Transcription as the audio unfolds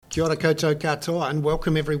Kia ora koutou katoa, and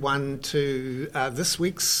welcome everyone to this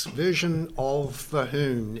week's version of The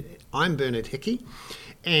Hoon. I'm Bernard Hickey,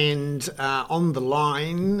 and on the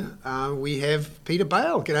line we have Peter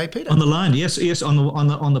Bale. G'day, Peter. On the line, yes,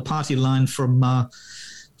 on the party line from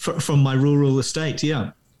my rural estate.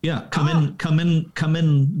 Yeah. Come in,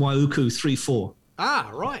 Waiuku 3-4.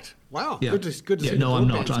 Right. Wow. Yeah. Good to see. No, I'm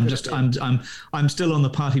not. I'm still on the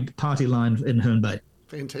party line in Herne Bay.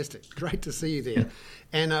 Fantastic. Great to see you there. Yeah.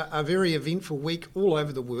 And a very eventful week all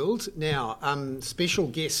over the world. Now, special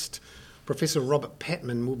guest Professor Robert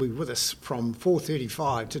Patman will be with us from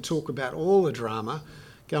 4:35 to talk about all the drama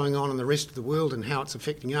going on in the rest of the world and how it's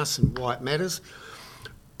affecting us and why it matters.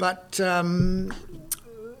 But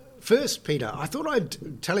first, Peter, I thought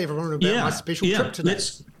I'd tell everyone about my special trip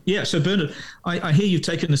today. So Bernard, I hear you've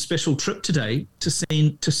taken a special trip today to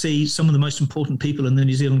see some of the most important people in the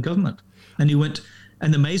New Zealand government. And you went,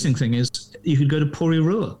 and the amazing thing is you could go to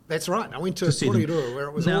Porirua. That's right. I went to Porirua where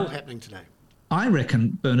it was all happening today. I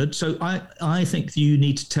reckon, Bernard, so I think you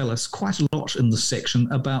need to tell us quite a lot in this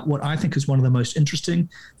section about what I think is one of the most interesting,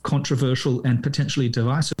 controversial and potentially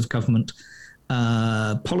divisive government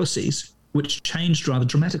policies, which changed rather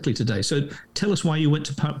dramatically today. So tell us why you went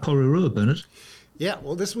to Porirua, Bernard. Yeah,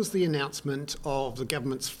 well, this was the announcement of the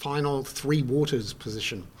government's final Three Waters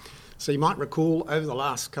position. So you might recall over the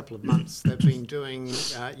last couple of months, they've been doing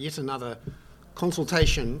yet another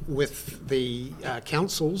consultation with the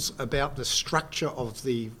councils about the structure of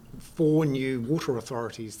the 4 new water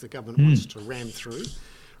authorities the government wants to ram through.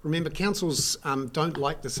 Remember, councils don't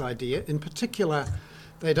like this idea. In particular,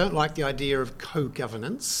 they don't like the idea of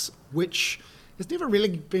co-governance, which has never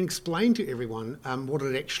really been explained to everyone what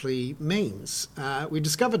it actually means. We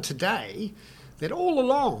discovered today that all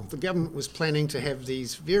along the government was planning to have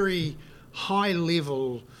these very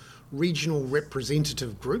high-level regional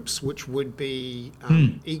representative groups, which would be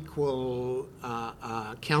equal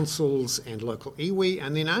councils and local iwi,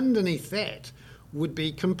 and then underneath that would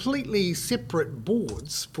be completely separate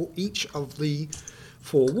boards for each of the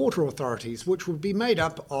 4 water authorities, which would be made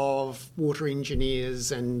up of water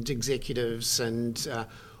engineers and executives and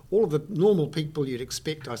all of the normal people you'd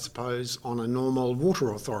expect, I suppose, on a normal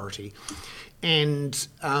water authority. And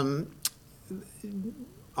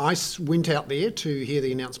I went out there to hear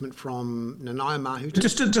the announcement from Nanaia Mahuta.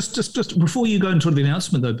 Just before you go into the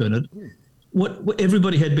announcement, though, Bernard, what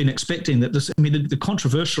everybody had been expecting that this, I mean, the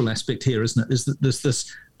controversial aspect here, isn't it, is that there's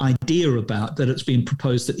this idea about that it's been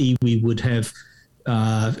proposed that iwi would have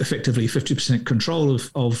effectively 50% control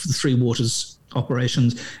of the Three Waters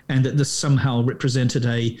operations, and that this somehow represented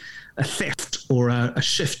a theft or a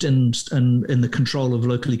shift in the control of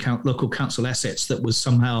local council assets that was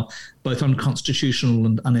somehow both unconstitutional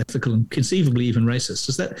and unethical and conceivably even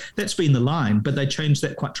racist. That's been the line, but they changed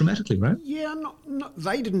that quite dramatically, right? Yeah,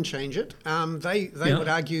 they didn't change it. They would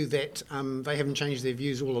argue that they haven't changed their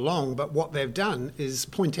views all along, but what they've done is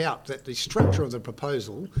point out that the structure of the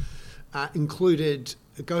proposal included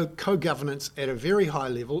co-governance at a very high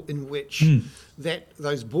level, in which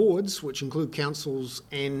those boards, which include councils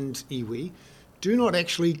and iwi, do not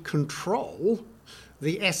actually control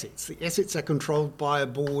the assets. The assets are controlled by a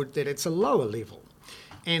board that it's a lower level.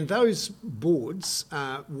 And those boards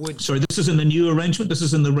would... Sorry, this is in the new arrangement? This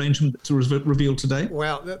is in the arrangement that's revealed today?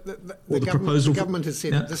 Well, the government has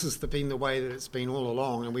said that this has been the way that it's been all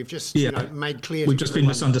along, and we've just made clear... We've just been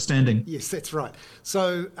misunderstanding. Yes, that's right.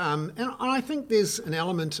 So, and I think there's an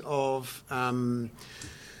element of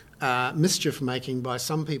mischief making by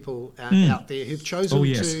some people out there who've chosen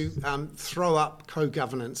to throw up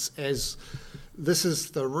co-governance as... This is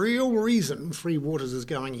the real reason Three Waters is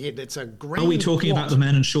going ahead. That's a grand... Are we talking about the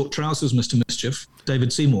man in short trousers, Mr. Mischief,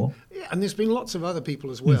 David Seymour? Yeah, and there's been lots of other people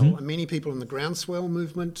as well, and many people in the groundswell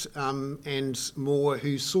movement and more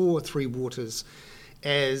who saw Three Waters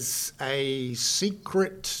as a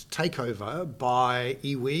secret takeover by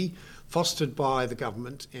iwi, fostered by the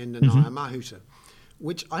government and Nanaia Mahuta,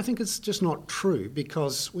 which I think is just not true,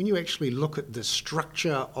 because when you actually look at the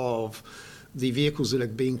structure of the vehicles that are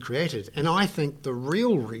being created. And I think the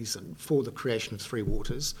real reason for the creation of Three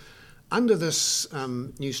Waters, under this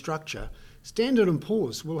new structure, Standard &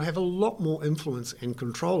 Poor's will have a lot more influence and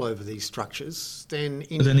control over these structures than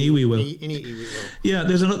any iwi will. Any iwi will. Yeah,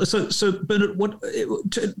 there's another. So Bernard, what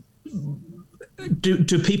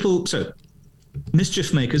do people? So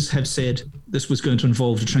mischief makers have said this was going to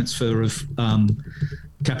involve the transfer of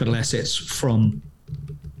capital assets from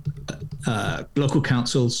local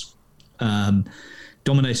councils.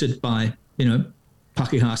 Dominated by,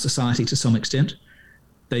 Pakeha society to some extent.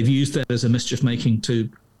 They've used that as a mischief making to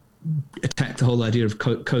attack the whole idea of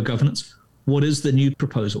co-governance. what is the new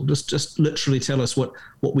proposal? Just literally tell us what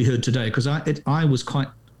we heard today, because I was quite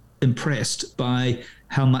impressed by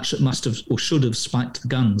how much it must have or should have spiked the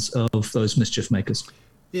guns of those mischief makers.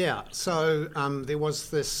 Yeah, so there was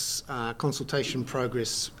this consultation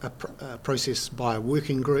process by a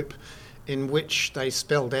working group in which they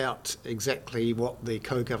spelled out exactly what the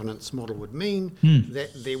co-governance model would mean,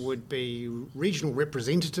 that there would be regional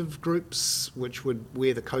representative groups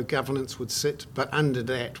where the co-governance would sit, but under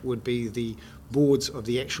that would be the boards of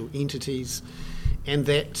the actual entities, and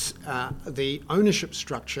that the ownership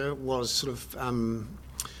structure was sort of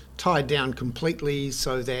tied down completely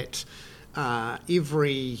so that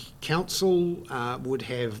every council would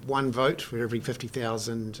have one vote for every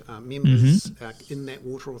 50,000 members in that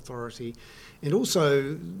water authority. And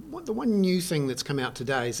also, the one new thing that's come out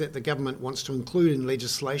today is that the government wants to include in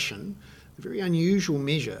legislation a very unusual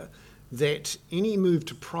measure that any move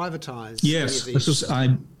to privatise... Yes, this was...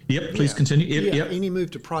 please continue. Yep. Any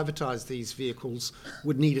move to privatise these vehicles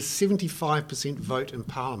would need a 75% vote in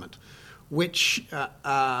Parliament, which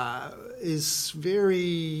is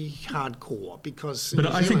very hardcore because... But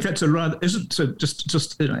I think that's a rather... Isn't so?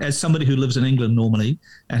 Just as somebody who lives in England normally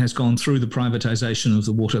and has gone through the privatisation of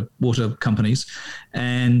the water companies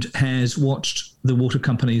and has watched the water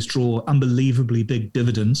companies draw unbelievably big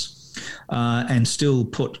dividends and still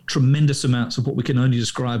put tremendous amounts of what we can only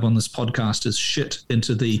describe on this podcast as shit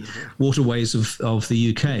into the waterways of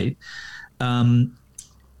the UK...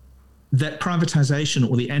 that privatisation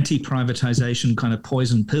or the anti-privatisation kind of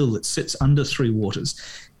poison pill that sits under Three Waters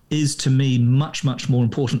is, to me, much, much more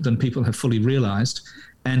important than people have fully realised,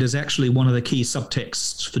 and is actually one of the key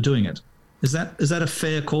subtexts for doing it. Is that a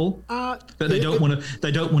fair call? That they don't want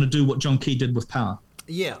to do what John Key did with power.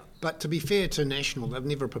 Yeah, but to be fair to National, they've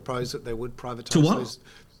never proposed that they would privatise to what? those.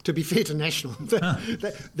 To be fair to National,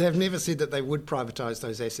 they've never said that they would privatise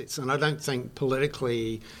those assets, and I don't think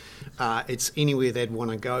politically it's anywhere they'd want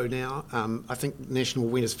to go now. I think National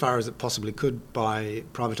went as far as it possibly could by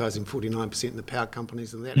privatising 49% in the power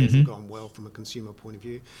companies, and that hasn't gone well from a consumer point of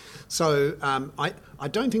view. So I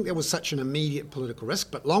don't think there was such an immediate political risk,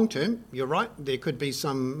 but long term, you're right, there could be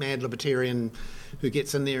some mad libertarian who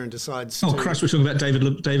gets in there and decides Christ, we're talking about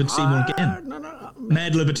David Seymour again. No.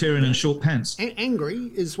 Mad libertarian in short pants.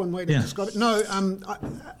 Angry is one way to describe it. No,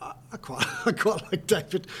 I quite like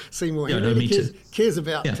David Seymour. He really cares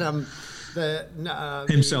about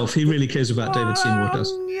himself. He really cares about David Seymour,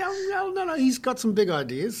 does. No. He's got some big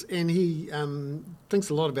ideas, and he thinks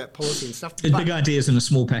a lot about policy and stuff. Big ideas in a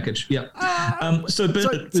small package. Yeah. So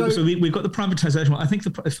we've got the privatisation. I think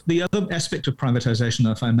the other aspect of privatisation,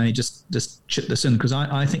 if I may just chip this in, because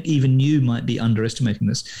I think even you might be underestimating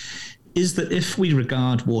this, is that if we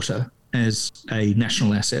regard water as a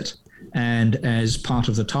national asset and as part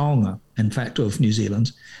of the taonga, in fact, of New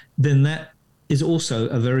Zealand, then that is also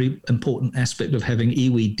a very important aspect of having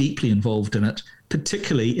iwi deeply involved in it,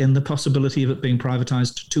 particularly in the possibility of it being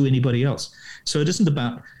privatised to anybody else. So it isn't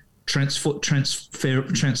about transferring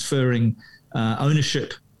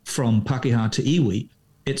ownership from Pakeha to iwi.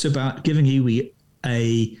 It's about giving iwi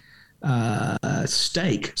a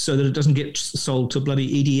stake so that it doesn't get sold to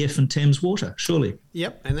bloody EDF and Thames Water, surely.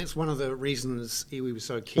 Yep, and that's one of the reasons iwi was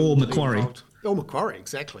so keen. Or Macquarie. Or Macquarie,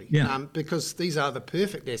 exactly. Yeah. Because these are the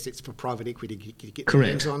perfect assets for private equity to get their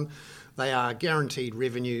hands on. They are guaranteed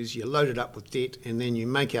revenues. You load it up with debt, and then you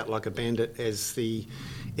make out like a bandit as the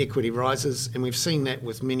equity rises. And we've seen that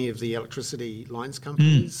with many of the electricity lines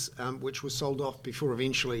companies, which were sold off before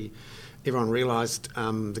eventually everyone realised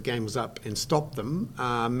the game was up and stopped them.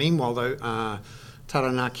 Meanwhile, though,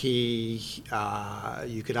 Taranaki,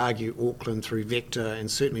 you could argue Auckland through Vector, and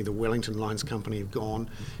certainly the Wellington Lines Company have gone,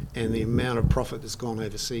 and the amount of profit that's gone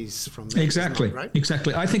overseas from that exactly. is not great.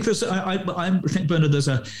 Exactly. I think I think, Bernard,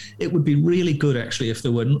 it would be really good actually if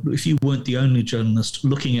you weren't the only journalist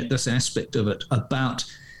looking at this aspect of it about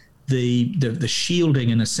the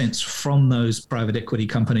shielding, in a sense, from those private equity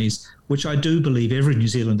companies, which I do believe every New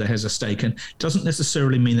Zealander has a stake in. Doesn't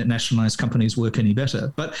necessarily mean that nationalised companies work any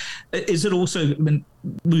better. But is it also,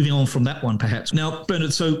 moving on from that one perhaps. Now,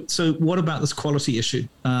 Bernard, so what about this quality issue?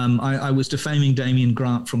 I was defaming Damien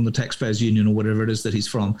Grant from the Taxpayers Union or whatever it is that he's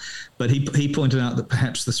from, but he pointed out that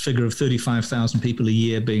perhaps this figure of 35,000 people a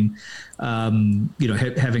year being,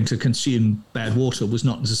 having to consume bad water was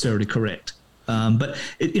not necessarily correct. But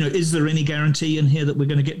is there any guarantee in here that we're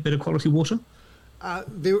going to get better quality water?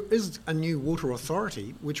 There is a new water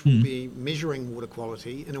authority which will be measuring water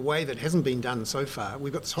quality in a way that hasn't been done so far.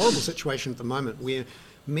 We've got this horrible situation at the moment where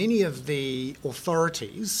many of the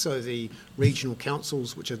authorities, so the regional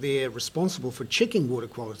councils which are there responsible for checking water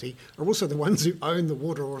quality, are also the ones who own the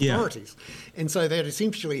water authorities. And so they'd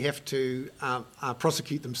essentially have to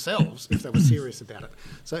prosecute themselves if they were serious about it.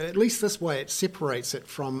 So at least this way it separates it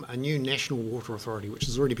from a new national water authority which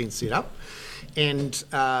has already been set up. And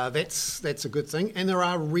that's a good thing. And there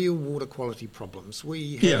are real water quality problems.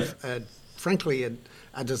 We have, frankly,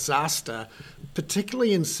 a disaster,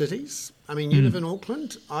 particularly in cities. I mean, you live in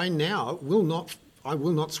Auckland. I now will not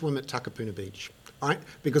swim at Takapuna Beach,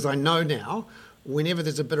 because I know now, whenever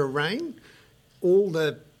there's a bit of rain, all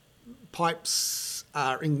the pipes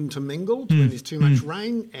are intermingled when there's too much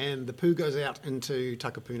rain, and the poo goes out into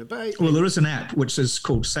Takapuna Bay. Well, there is an app which is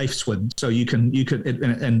called Safe Swim, so you can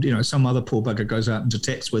some other poor bugger goes out and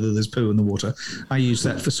detects whether there's poo in the water. I use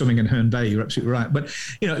that for swimming in Herne Bay. You're absolutely right, but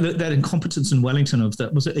that incompetence in Wellington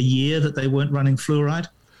was it a year that they weren't running fluoride?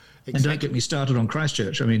 Exactly. And don't get me started on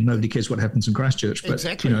Christchurch. I mean, nobody cares what happens in Christchurch. But,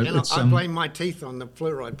 exactly. And I blame my teeth on the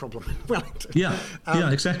fluoride problem in Wellington. Yeah,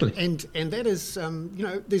 exactly. And that is,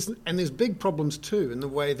 there's big problems too in the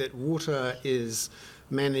way that water is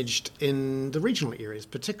managed in the regional areas,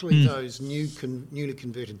 particularly those newly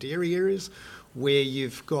converted dairy areas where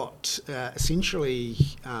you've got essentially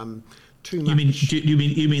too much. You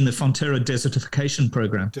mean the Fonterra desertification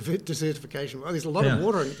program? Desertification. Well, there's a lot of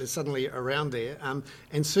water suddenly around there,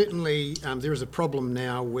 and certainly there is a problem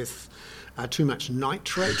now with too much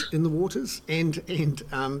nitrate in the waters, and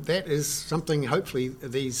that is something hopefully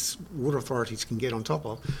these water authorities can get on top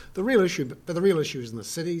of. The real issue is in the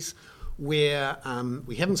cities, where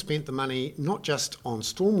we haven't spent the money not just on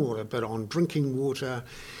stormwater but on drinking water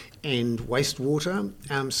and wastewater,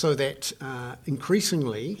 so that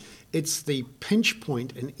increasingly it's the pinch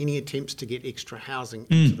point in any attempts to get extra housing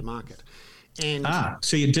into the market. And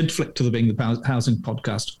so you did flick to being the housing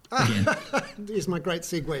podcast again. There's my great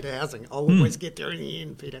segue to housing. I'll always get there in the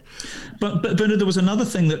end, Peter. But Bernard, there was another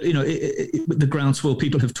thing that the groundswell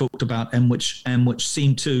people have talked about, and which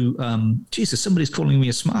seemed to Jesus, somebody's calling me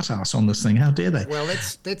a smart ass on this thing. How dare they? Well,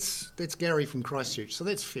 that's Gary from Christchurch, so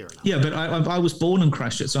that's fair enough. Yeah, but I was born in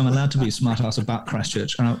Christchurch, so I'm allowed to be a smart ass about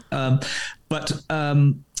Christchurch.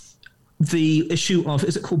 The issue of,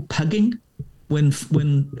 is it called pugging? When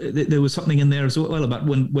there was something in there as well about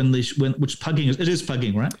which pugging is. It is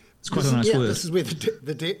pugging, right? It's quite a nice word. This is where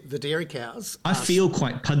the dairy cows. I feel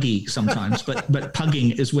quite puggy sometimes, but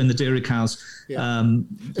pugging is when the dairy cows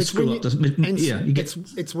screw up.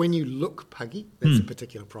 It's when you look puggy. That's a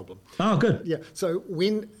particular problem. Oh, good. Yeah. So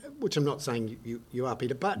which I'm not saying you are,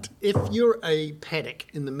 Peter, but if you're a paddock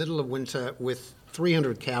in the middle of winter with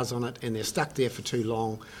 300 cows on it and they're stuck there for too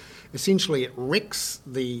long, essentially it wrecks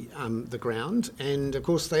the ground, and of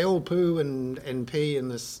course they all poo and pee and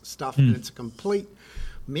this stuff, and it's a complete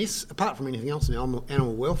mess, apart from anything else, an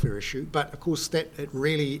animal welfare issue. But of course it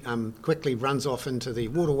really quickly runs off into the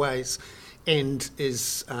waterways and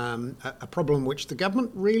is a problem which the government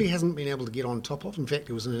really hasn't been able to get on top of. In fact,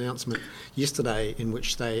 there was an announcement yesterday in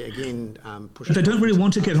which they again pushed. They don't really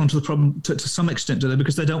want to get onto the problem to some extent, do they?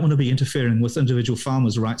 Because they don't want to be interfering with individual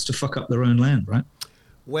farmers' rights to fuck up their own land, right?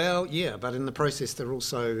 Well, yeah, but in the process, they're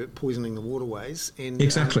also poisoning the waterways, and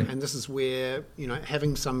exactly. And this is where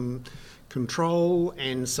having some control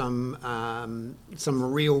and some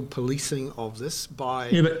real policing of this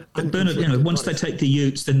by but Bernard, once they take the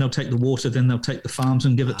utes, then they'll take the water, then they'll take the farms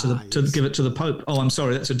and give it to give it to the Pope. Oh, I'm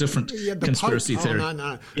sorry, that's a different conspiracy theory. Oh,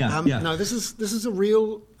 no. No, this is a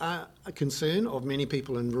real concern of many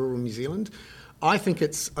people in rural New Zealand. I think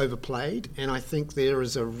it's overplayed, and I think there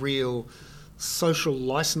is a real social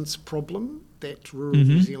licence problem that rural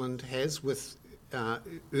New Zealand has with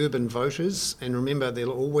urban voters, and remember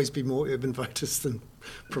there'll always be more urban voters than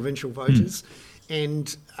provincial voters,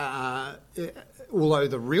 and although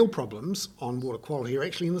the real problems on water quality are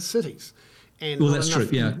actually in the cities. And well, that's true.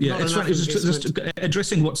 Yeah. It's right. Just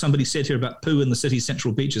addressing what somebody said here about poo in the city's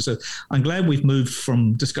central beaches. So I'm glad we've moved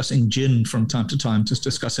from discussing gin from time to time to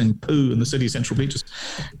discussing poo in the city's central beaches.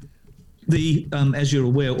 As you're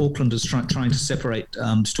aware, Auckland is trying to separate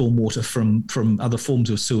stormwater from other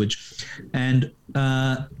forms of sewage, and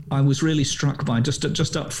I was really struck by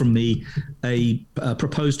just up from me a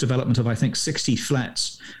proposed development of I think 60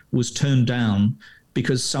 flats was turned down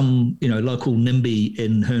because some local NIMBY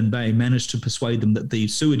in Herne Bay managed to persuade them that the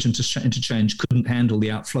sewage interchange couldn't handle the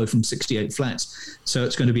outflow from 68 flats, so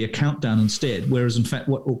it's going to be a countdown instead. Whereas in fact,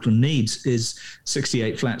 what Auckland needs is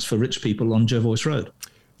 68 flats for rich people on Jervois Road.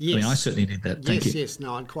 Yes. I mean, I certainly need that. Thank you. Yes.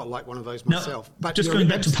 No, I'd quite like one of those myself. But just going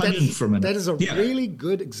back to pugging for a minute. That is a really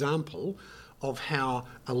good example of how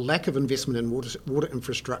a lack of investment in water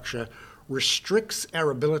infrastructure restricts our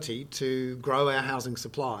ability to grow our housing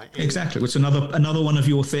supply. And exactly. It's another one of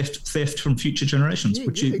your theft from future generations,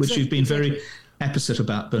 which you've been very apposite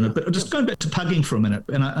about, Bernard. But just going back to pugging for a minute,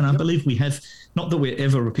 and I believe we have, not that we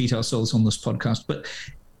ever repeat ourselves on this podcast, but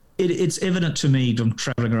it's evident to me from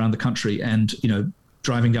traveling around the country and,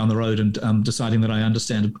 driving down the road and deciding that I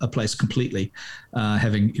understand a place completely,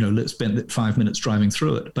 having spent 5 minutes driving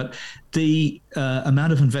through it. But the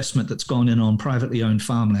amount of investment that's gone in on privately owned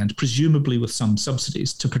farmland, presumably with some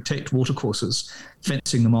subsidies to protect watercourses,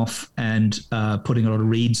 fencing them off and putting a lot of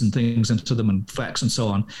reeds and things into them and flax and so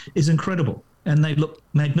on, is incredible. And they look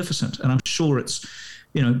magnificent. And I'm sure it's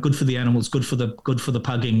good for the animals, good for the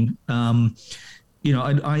pugging.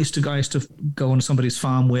 I used to go on somebody's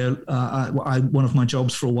farm where one of my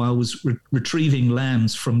jobs for a while was retrieving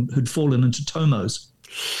lambs who'd fallen into tomos,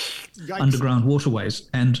 underground waterways,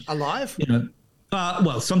 and alive.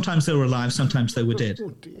 Well, sometimes they were alive, sometimes they were dead. Oh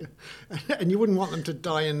dear! And you wouldn't want them to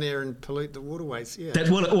die in there and pollute the waterways. Yeah.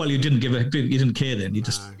 You didn't care then. You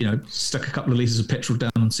just stuck a couple of litres of petrol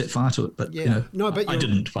down and set fire to it. But I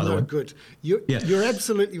didn't. By the way, good. You're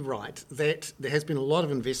absolutely right that there has been a lot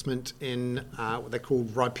of investment in what they call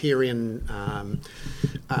riparian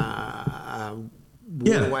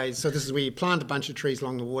waterways. So this is where you plant a bunch of trees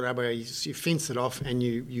along the waterway, you fence it off, and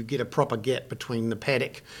you get a proper gap between the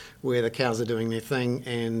paddock where the cows are doing their thing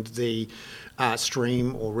and the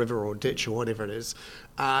stream or river or ditch or whatever it is.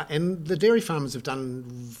 And the dairy farmers have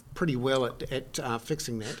done pretty well at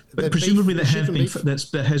fixing that. But presumably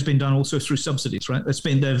that has been done also through subsidies, right?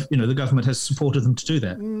 The government has supported them to do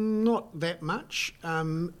that. Not that much.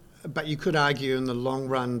 But you could argue in the long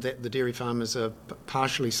run that the dairy farmers are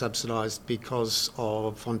partially subsidised because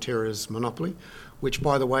of Fonterra's monopoly, which,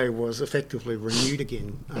 by the way, was effectively renewed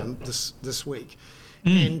again this week.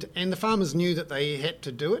 And the farmers knew that they had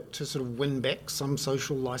to do it to sort of win back some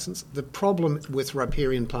social licence. The problem with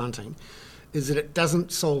riparian planting is that it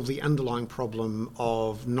doesn't solve the underlying problem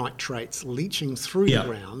of nitrates leaching through the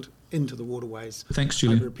ground into the waterways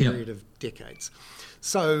over a period of decades.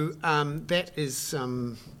 So that is...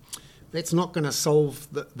 that's not going to solve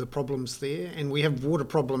the problems there, and we have water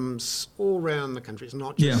problems all around the country. It's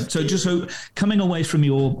not just So coming away from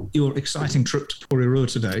your exciting trip to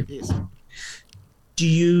Porirua today, yes. Do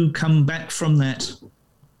you come back from that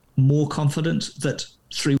more confident that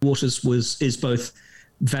Three Waters is both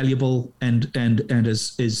valuable and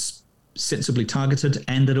is sensibly targeted,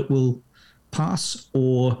 and that it will pass,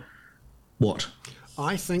 or what?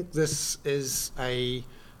 I think this is a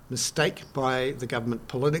mistake by the government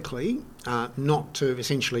politically not to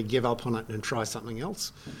essentially give up on it and try something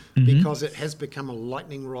else, because it has become a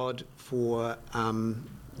lightning rod for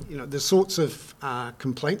the sorts of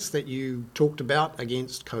complaints that you talked about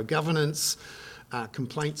against co-governance,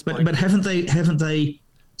 complaints. But haven't they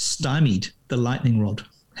stymied the lightning rod?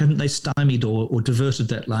 Haven't they stymied or diverted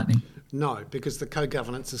that lightning? No, because the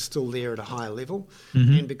co-governance is still there at a higher level,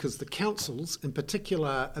 and because the councils, in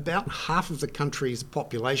particular, about half of the country's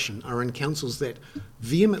population are in councils that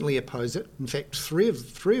vehemently oppose it. In fact, three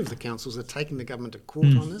of the councils are taking the government to court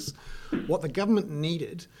on this. What the government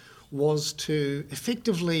needed was to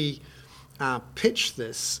effectively pitch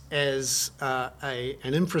this as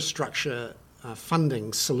an infrastructure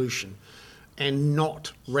funding solution, and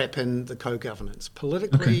not wrap in the co-governance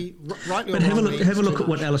politically. Rightly but or wrongly, have a look at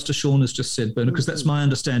what Alistair Shawn has just said, Bernard, because that's my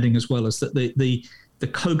understanding as well, is that the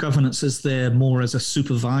co-governance is there more as a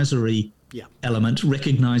supervisory element,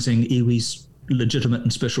 recognising iwi's legitimate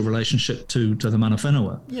and special relationship to the mana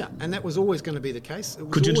whenua. Yeah, and that was always going to be the case.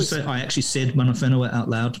 Could you just say, I actually said mana whenua out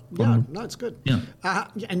loud? Yeah, no, it's good. Yeah.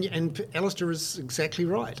 And Alistair is exactly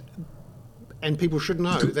right. And people should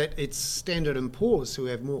know that it's Standard & Poor's who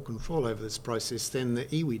have more control over this process than the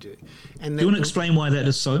iwi do. And do you want to explain why that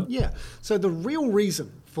is so? Yeah. So the real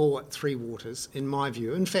reason for Three Waters, in my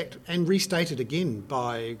view, in fact, and restated again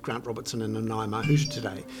by Grant Robertson and Nanaia Mahuta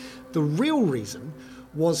today, the real reason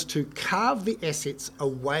was to carve the assets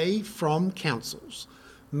away from councils,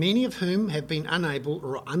 many of whom have been unable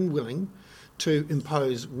or unwilling to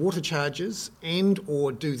impose water charges and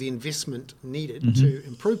or do the investment needed to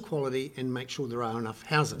improve quality and make sure there are enough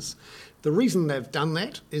houses. The reason they've done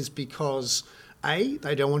that is because, A,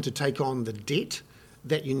 they don't want to take on the debt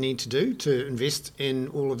that you need to do to invest in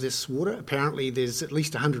all of this water. Apparently there's at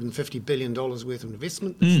least $150 billion worth of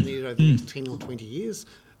investment that's needed over the next 10 or 20 years,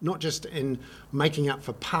 not just in making up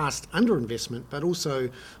for past underinvestment, but also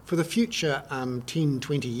for the future 10,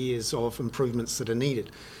 20 years of improvements that are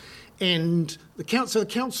needed. And the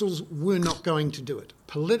councils were not going to do it.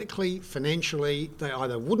 Politically, financially, they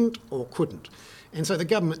either wouldn't or couldn't. And so the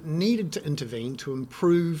government needed to intervene to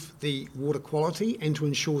improve the water quality and to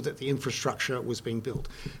ensure that the infrastructure was being built.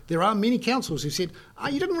 There are many councils who said,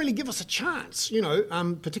 you didn't really give us a chance,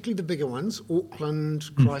 particularly the bigger ones, Auckland,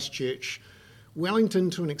 Christchurch. Wellington,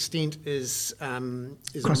 to an extent, is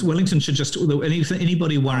Wellington should just,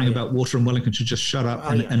 anybody worrying about water in Wellington should just shut up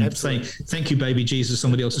and say, thank you, baby Jesus,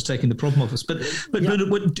 somebody else is taking the problem off us. But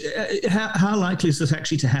how likely is this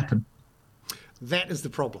actually to happen? That is the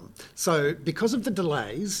problem. So because of the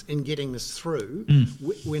delays in getting this through,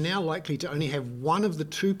 we're now likely to only have one of the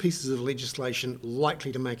two pieces of legislation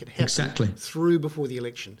likely to make it happen through before the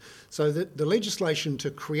election. So the legislation to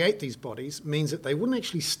create these bodies means that they wouldn't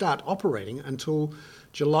actually start operating until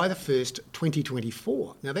July the 1st,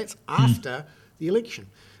 2024. Now, that's after the election.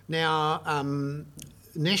 Now,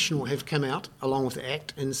 National have come out, along with the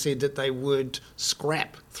Act, and said that they would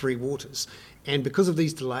scrap Three Waters. And because of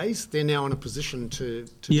these delays, they're now in a position to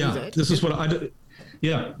do that. This is what I do.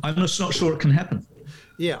 Yeah, I'm just not sure it can happen.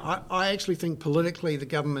 Yeah, I actually think politically the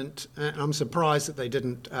government, I'm surprised that they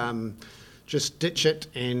didn't just ditch it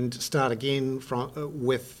and start again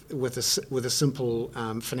with a simple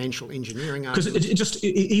financial engineering argument. Because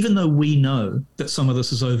even though we know that some of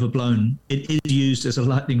this is overblown, it is used as a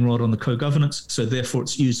lightning rod on the co-governance, so therefore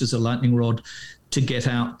it's used as a lightning rod to get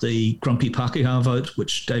out the grumpy Pākehā vote,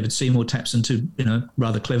 which David Seymour taps into,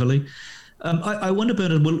 rather cleverly. I wonder,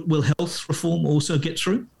 Bernard, will health reform also get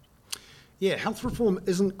through? Yeah, health reform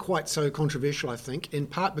isn't quite so controversial, I think, in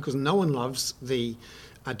part because no one loves the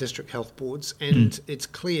district health boards, and it's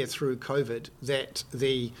clear through COVID that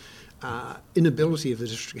the inability of the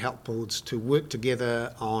district health boards to work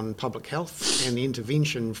together on public health and the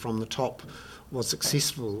intervention from the top was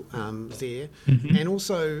successful there. And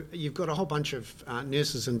also you've got a whole bunch of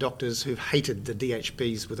nurses and doctors who've hated the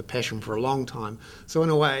DHBs with a passion for a long time. So in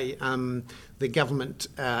a way, the government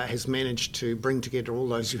has managed to bring together all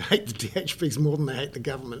those who hate the DHBs more than they hate the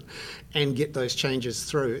government and get those changes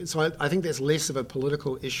through. So I think that's less of a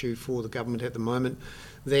political issue for the government at the moment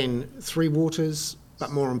than Three Waters,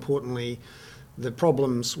 but more importantly, the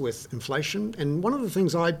problems with inflation. And one of the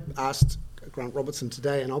things I asked Grant Robertson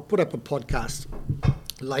today, and I'll put up a podcast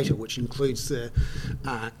later which includes the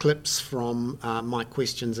clips from my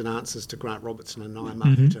questions and answers to Grant Robertson and Naya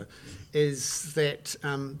Mahuta, is that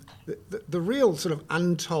the real sort of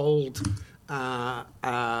untold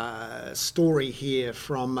story here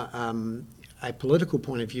from a political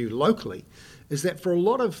point of view locally is that for a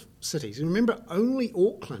lot of cities, and remember only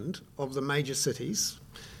Auckland of the major cities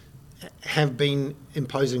have been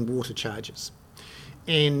imposing water charges.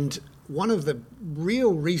 And one of the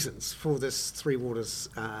real reasons for this Three Waters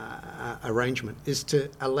arrangement is to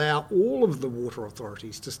allow all of the water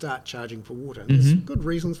authorities to start charging for water. And there's good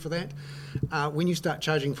reasons for that. When you start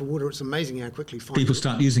charging for water, it's amazing how quickly people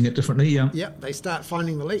start using it differently. Yeah, they start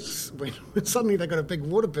finding the leaks. When suddenly they've got a big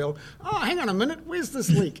water bill, hang on a minute, where's this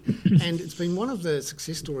leak? And it's been one of the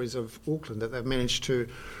success stories of Auckland that they've managed to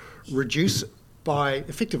reduce by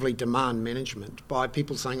effectively demand management, by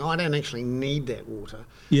people saying, I don't actually need that water,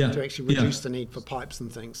 to actually reduce the need for pipes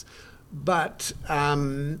and things. But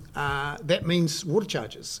that means water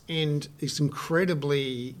charges, and it's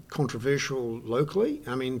incredibly controversial locally.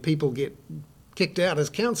 I mean, people get kicked out as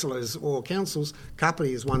councillors or councils.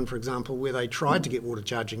 Kapiti is one, for example, where they tried to get water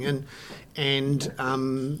charging in, and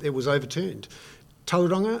it was overturned.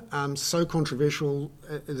 Tauranga, so controversial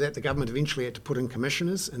that the government eventually had to put in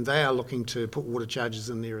commissioners, and they are looking to put water charges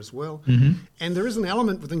in there as well. And there is an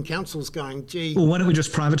element within councils going, gee... Well, why don't we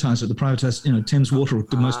just privatise it? The privatised, Thames Water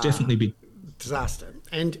would most definitely be... Disaster.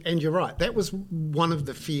 And you're right. That was one of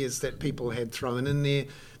the fears that people had thrown in there,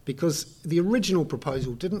 because the original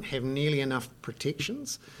proposal didn't have nearly enough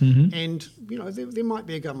protections. And, there might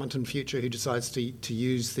be a government in future who decides to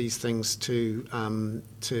use these things to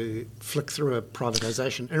flick through a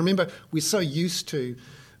privatisation. And remember, we're so used to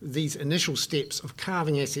these initial steps of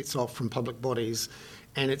carving assets off from public bodies,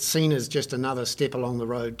 and it's seen as just another step along the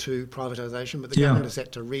road to privatisation. But the government has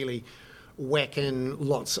had to really whack in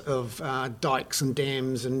lots of dikes and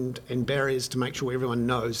dams and barriers to make sure everyone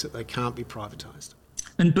knows that they can't be privatised.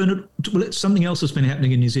 And Bernard, something else has been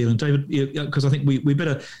happening in New Zealand, David, because I think we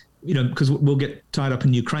better, because we'll get tied up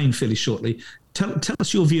in Ukraine fairly shortly. Tell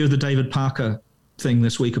us your view of the David Parker thing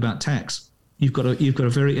this week about tax. You've got a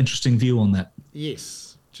very interesting view on that.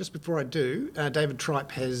 Yes. Just before I do, David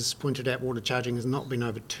Tripe has pointed out water charging has not been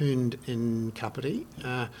overturned in Kapiti.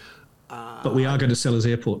 But we are going to sell his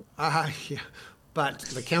airport. Yeah. But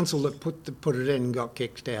the council that put it in got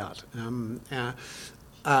kicked out.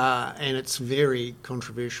 and it's very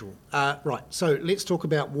controversial. Right, so let's talk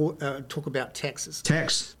about taxes.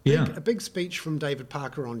 Tax, yeah. A big speech from David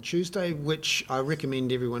Parker on Tuesday, which I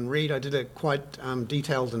recommend everyone read. I did a quite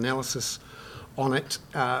detailed analysis on it,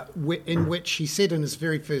 in which he said in his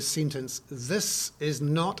very first sentence, "This is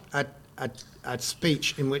not a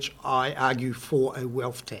speech in which I argue for a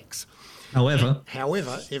wealth tax." However,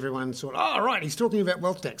 everyone thought, "Oh, right, he's talking about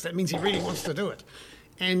wealth tax. That means he really wants to do it."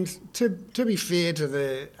 And to be fair to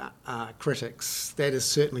the critics, that is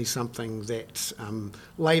certainly something that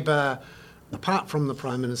Labour, apart from the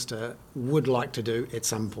Prime Minister, would like to do at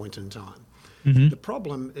some point in time. Mm-hmm. The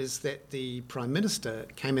problem is that the Prime Minister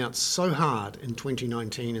came out so hard in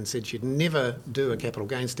 2019 and said she'd never do a capital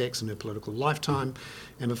gains tax in her political lifetime.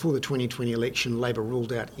 And before the 2020 election, Labour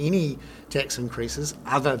ruled out any tax increases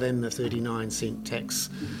other than the 39-cent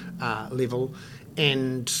tax level,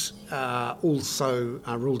 and also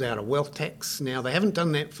ruled out a wealth tax. Now, they haven't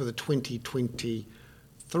done that for the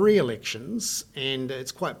 2023 elections, and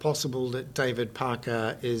it's quite possible that David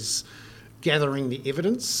Parker is gathering the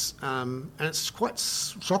evidence, and it's quite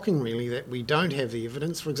shocking really that we don't have the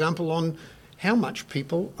evidence, for example, on how much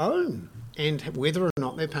people own and whether or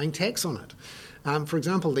not they're paying tax on it. For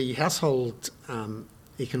example, the Household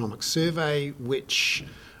Economic Survey, which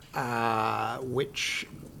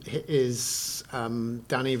is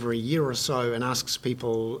done every year or so and asks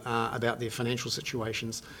people about their financial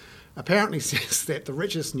situations, apparently says that the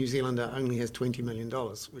richest New Zealander only has $20 million,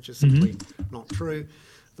 which is simply not true.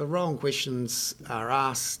 The wrong questions are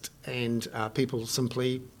asked, and people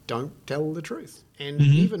simply don't tell the truth. And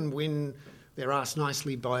even when they're asked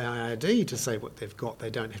nicely by IRD to say what they've got, they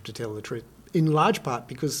don't have to tell the truth, in large part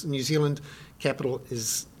because New Zealand capital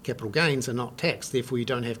gains are not taxed. Therefore, you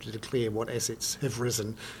don't have to declare what assets have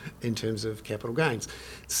risen in terms of capital gains.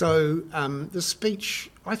 So the speech,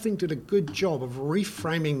 I think, did a good job of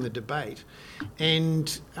reframing the debate,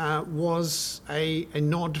 and was a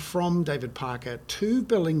nod from David Parker to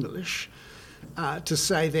Bill English to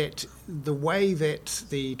say that the way that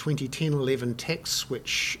the 2010-11 tax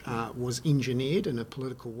switch was engineered in a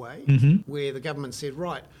political way, where the government said,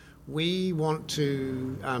 right, we want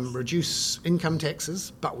to reduce income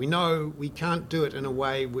taxes, but we know we can't do it in a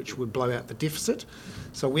way which would blow out the deficit.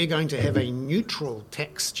 So we're going to have a neutral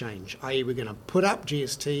tax change, i.e. we're going to put up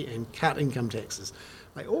GST and cut income taxes.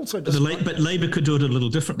 They also but Labor could do it a little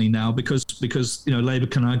differently now because Labor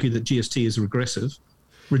can argue that GST is regressive,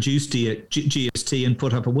 reduce GST and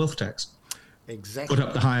put up a wealth tax. Exactly. Put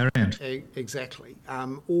up the higher end. Exactly.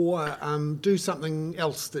 Or do something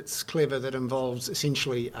else that's clever that involves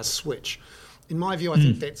essentially a switch. In my view, I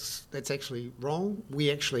think that's actually wrong.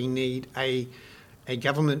 We actually need a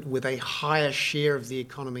government with a higher share of the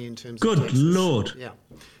economy in terms of taxes. Good Lord. Yeah.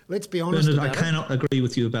 Let's be honest Bernard, I cannot agree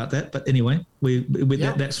with you about that. But anyway,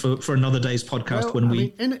 that's for another day's podcast.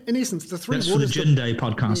 In essence, the Three Waters... That's for the Gin Day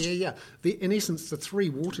podcast. Yeah. In essence, the Three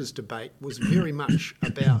Waters debate was very much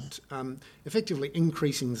about effectively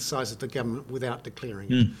increasing the size of the government without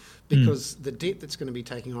declaring it. Because the debt that's going to be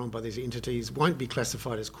taken on by these entities won't be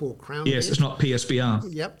classified as core Crown debt. Yes, it's not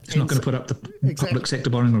PSBR. Yep. It's not going to put up the public sector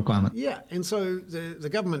borrowing requirement. Yeah, and so the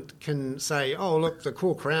government can say, oh, look, the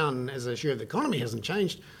core Crown as a share of the economy hasn't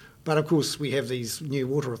changed, but of course we have these new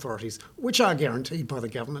water authorities, which are guaranteed by the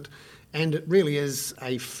government, and it really is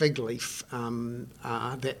a fig leaf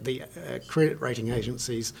that the credit rating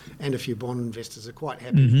agencies and a few bond investors are quite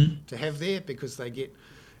happy to have there, because they get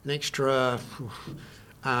an extra...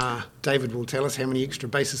 David will tell us how many extra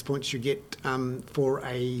basis points you get for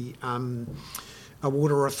a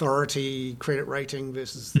water authority credit rating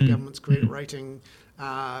versus the government's credit rating.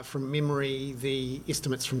 From memory, the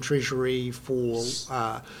estimates from Treasury for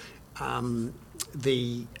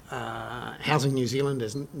the Housing New Zealand,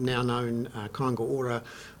 as now known, Kāinga Ora,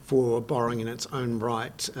 for borrowing in its own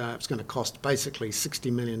right, it's going to cost basically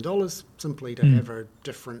 $60 million simply to have a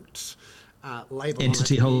different... label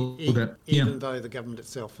entity holder, even though the government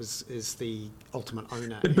itself is the ultimate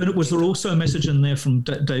owner. But was there also a message in there from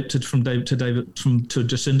Jacinda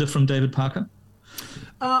from David Parker?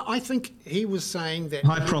 I think he was saying that...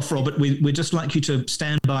 Hi, Prof. Robert. We'd just like you to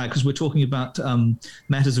stand by, because we're talking about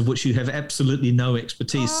matters of which you have absolutely no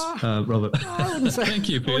expertise, Robert. I wouldn't say, Thank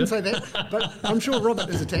you, Peter. I wouldn't say that, but I'm sure Robert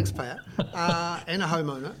is a taxpayer and a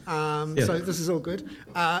homeowner, so this is all good.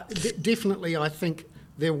 Definitely, I think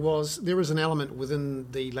there is an element within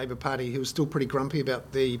the Labour Party who was still pretty grumpy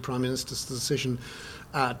about the Prime Minister's decision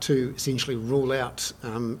to essentially rule out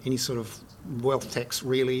any sort of wealth tax,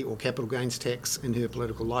 really, or capital gains tax in her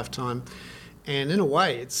political lifetime. And in a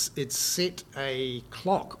way, it's set a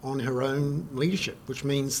clock on her own leadership, which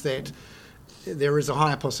means that there is a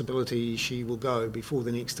higher possibility she will go before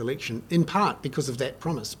the next election, in part because of that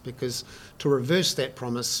promise, because to reverse that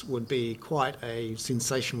promise would be quite a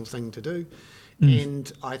sensational thing to do.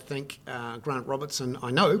 And I think Grant Robertson, I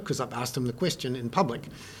know because I've asked him the question in public,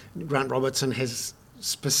 Grant Robertson has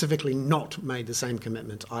specifically not made the same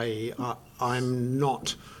commitment. I'm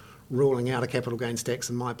not ruling out a capital gains tax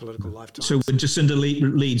in my political lifetime. So when Jacinda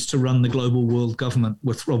Leeds to run the global world government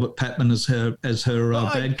with Robert Patman as her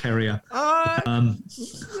bag carrier.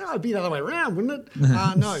 It'd be the other way around, wouldn't it?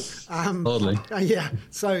 No. Oddly. Yeah.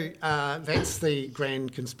 So that's the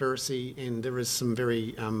grand conspiracy, and there is some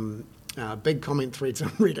very big comment threads on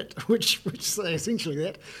Reddit which say essentially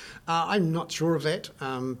that. I'm not sure of that,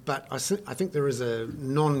 but I think there is a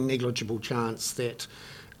non-negligible chance that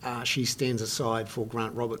she stands aside for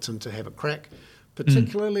Grant Robertson to have a crack,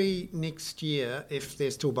 particularly next year if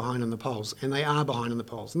they're still behind in the polls, and they are behind in the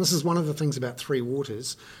polls. And this is one of the things about Three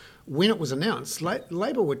Waters. When it was announced,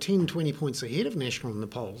 Labor were 10, 20 points ahead of National in the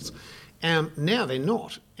polls. Now they're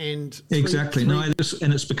not. And exactly. And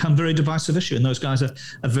it's become a very divisive issue, and those guys are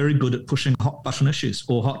very good at pushing hot button issues,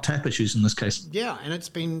 or hot tap issues in this case. Yeah, and it's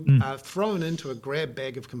been thrown into a grab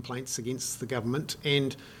bag of complaints against the government,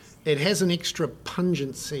 and it has an extra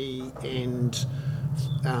pungency and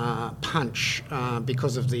punch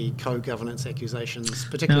because of the co-governance accusations,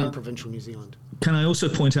 particularly in provincial New Zealand. Can I also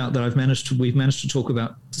point out that we've managed to talk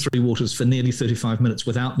about Three Waters for nearly 35 minutes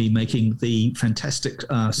without me making the fantastic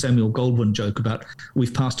Samuel Goldwyn joke about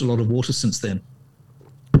we've passed a lot of water since then.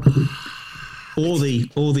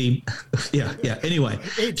 Anyway,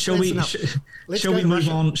 shall we move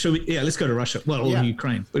on? Let's go to Russia. Well, or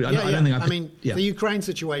Ukraine. The Ukraine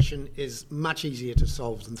situation is much easier to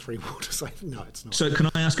solve than Three Waters. No, it's not. So can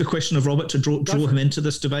I ask a question of Robert to draw him into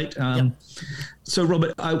this debate? So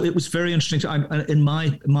Robert, it was very interesting. In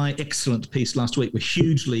my excellent piece last week,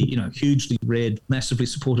 hugely read, massively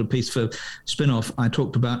supported piece for Spinoff, I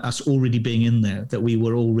talked about us already being in there, that we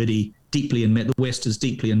were already deeply enmeshed. The West is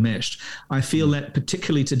deeply enmeshed. I feel that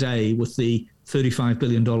particularly today with the $35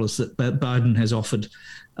 billion that Biden has offered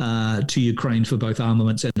to Ukraine for both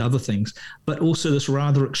armaments and other things, but also this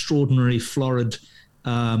rather extraordinary, florid,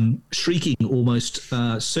 shrieking almost,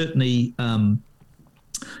 certainly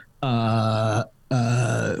rather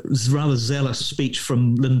zealous speech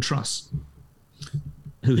from Lynn Truss.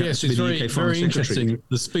 Yes, it's very interesting,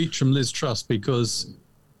 the speech from Liz Truss, because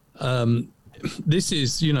this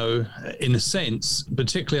is, in a sense,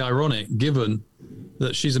 particularly ironic, given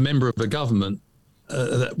that she's a member of a government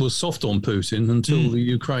that was soft on Putin until the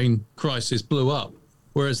Ukraine crisis blew up,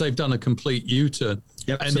 whereas they've done a complete U-turn.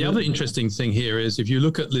 Yep, and the other interesting thing here is, if you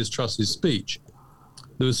look at Liz Truss's speech,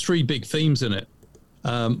 there was three big themes in it.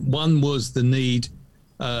 One was the need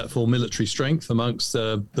for military strength amongst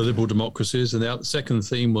the liberal democracies, and the second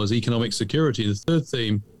theme was economic security. The third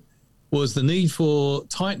theme was the need for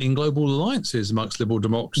tightening global alliances amongst liberal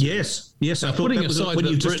democracies. Yes. I thought that was when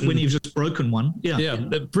you've just broken one.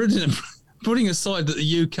 Britain, putting aside that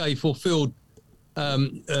the UK fulfilled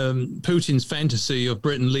Putin's fantasy of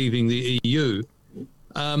Britain leaving the EU,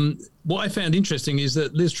 what I found interesting is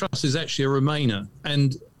that Liz Truss is actually a Remainer,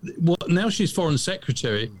 and now she's Foreign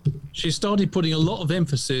Secretary, she started putting a lot of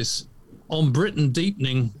emphasis on Britain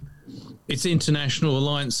deepening its international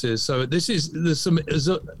alliances. So there's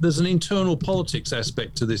an internal politics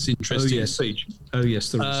aspect to this interesting speech. Oh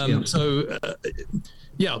yes, there is.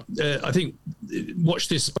 I think watch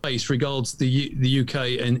this space regards the UK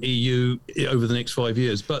and EU over the next 5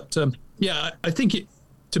 years. But I think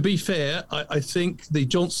to be fair, I think the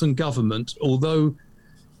Johnson government, although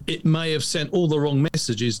it may have sent all the wrong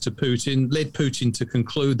messages to Putin, led Putin to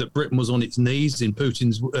conclude that Britain was on its knees, in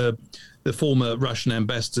Putin's the former Russian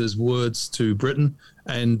ambassador's words to Britain,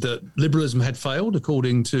 and that liberalism had failed,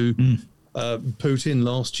 according to Putin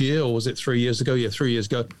last year, or was it 3 years ago? 3 years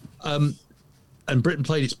ago. And Britain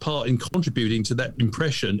played its part in contributing to that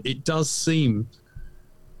impression. It does seem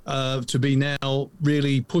to be now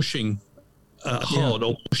really pushing hard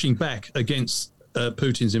or pushing back against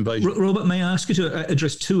Putin's invasion. Robert, may I ask you to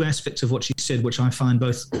address two aspects of what she said, which I find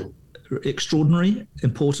both extraordinary,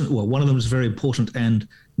 important. Well, one of them is very important and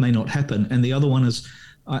may not happen, and the other one is,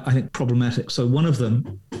 I think, problematic. So one of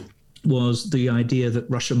them was the idea that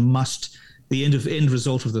Russia must, the end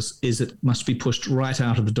result of this is it must be pushed right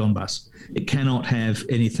out of the Donbass. It cannot have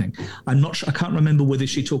anything. I'm not sure, I can't remember whether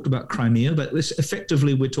she talked about Crimea, but this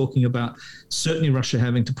effectively we're talking about certainly Russia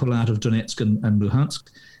having to pull out of Donetsk and Luhansk.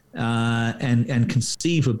 And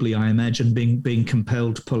conceivably, I imagine being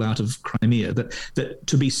compelled to pull out of Crimea. That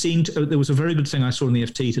to be seen. There was a very good thing I saw in the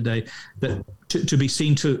FT today that to be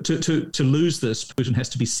seen to lose this, Putin has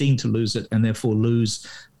to be seen to lose it, and therefore lose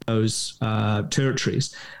those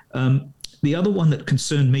territories. The other one that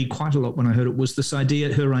concerned me quite a lot when I heard it was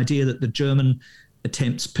her idea that the German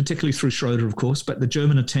attempts, particularly through Schroeder, of course, but the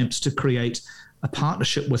German attempts to create a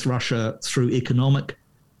partnership with Russia through economic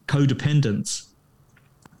codependence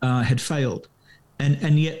had failed.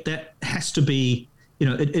 And yet that has to be,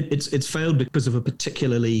 it's failed because of a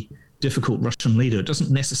particularly difficult Russian leader. It doesn't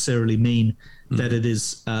necessarily mean that it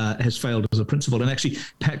has failed as a principle. And actually,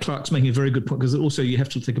 Pat Clark's making a very good point, because also you have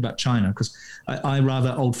to think about China, because I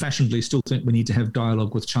rather old-fashionedly still think we need to have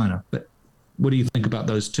dialogue with China. But what do you think about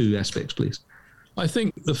those two aspects, please? I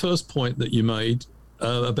think the first point that you made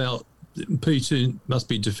about Putin must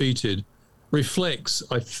be defeated reflects,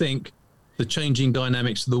 I think, the changing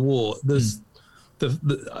dynamics of the war.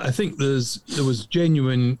 I think there was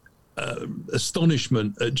genuine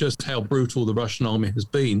astonishment at just how brutal the Russian army has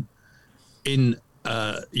been in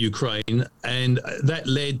Ukraine, and that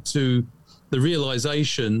led to the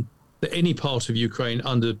realization that any part of Ukraine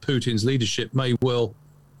under Putin's leadership may well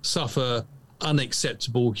suffer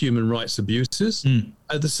unacceptable human rights abuses.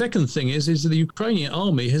 The second thing is that the Ukrainian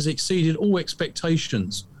army has exceeded all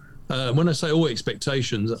expectations. When I say all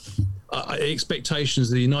expectations, expectations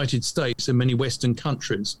of the United States and many Western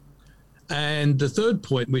countries. And the third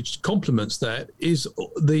point, which complements that, is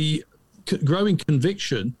the growing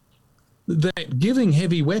conviction that giving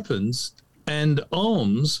heavy weapons and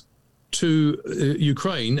arms to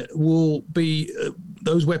Ukraine will be,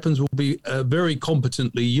 those weapons will be very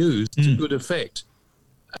competently used to good effect.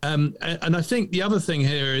 And I think the other thing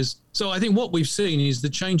here is, so I think what we've seen is the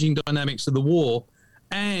changing dynamics of the war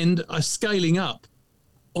and a scaling up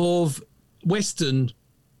of Western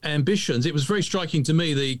ambitions. It was very striking to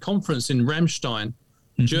me, the conference in Ramstein,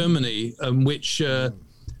 Germany, which,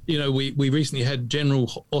 we recently had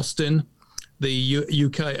General Austin, the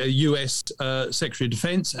US Secretary of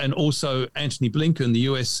Defense, and also Antony Blinken, the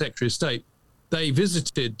US Secretary of State. They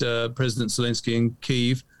visited President Zelensky in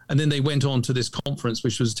Kyiv, and then they went on to this conference,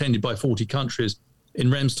 which was attended by 40 countries in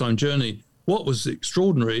Ramstein, Germany. What was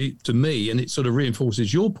extraordinary to me, and it sort of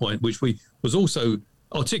reinforces your point, which was also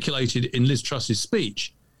articulated in Liz Truss's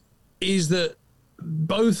speech, is that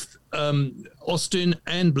both Austin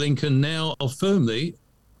and Blinken now are firmly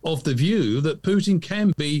of the view that Putin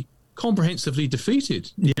can be comprehensively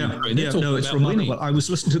defeated. It's remarkable. I was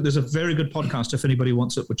listening to, there's a very good podcast if anybody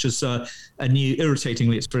wants it, which is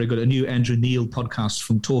irritatingly, it's very good, a new Andrew Neil podcast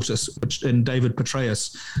from Tortoise, and David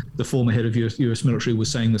Petraeus, the former head of US military, was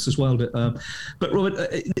saying this as well. But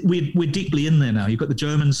Robert, we're deeply in there now. You've got the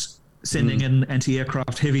Germans sending in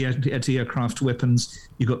heavy anti-aircraft weapons.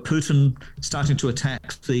 You've got Putin starting to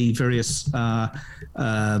attack the various,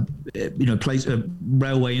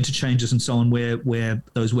 railway interchanges and so on, where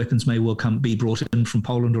those weapons may well be brought in from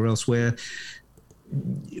Poland or elsewhere.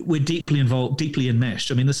 We're deeply involved, deeply enmeshed.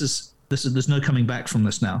 I mean, there's no coming back from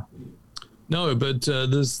this now. No, but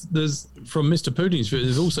there's from Mr. Putin's view,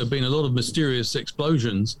 there's also been a lot of mysterious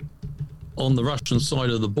explosions on the Russian side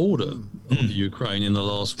of the border of Ukraine in the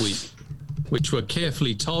last week, which were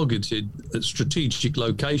carefully targeted at strategic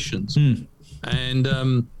locations.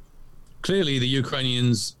 And clearly the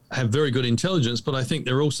Ukrainians have very good intelligence, but I think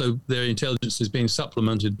their intelligence is being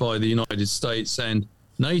supplemented by the United States and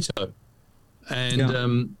NATO.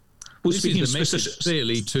 And this is the message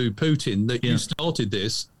clearly to Putin that you started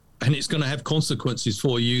this, and it's going to have consequences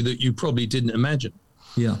for you that you probably didn't imagine.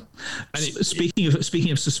 Yeah. And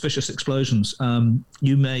speaking of suspicious explosions,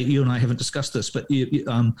 you and I haven't discussed this, but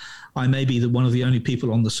I may be one of the only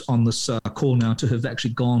people on this call now to have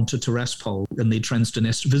actually gone to Tiraspol and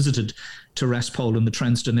visited Tiraspol in the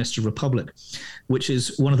Transdniester Republic, which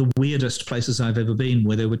is one of the weirdest places I've ever been,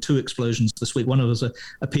 where there were two explosions this week. One of us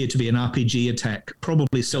appeared to be an RPG attack,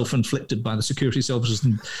 probably self-inflicted by the security services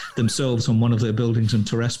themselves on one of their buildings in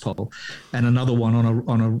Tiraspol, and another one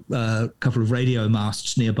on a couple of radio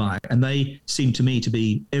masts nearby. And they seem to me to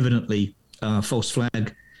be evidently false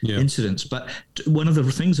flag incidents. But one of the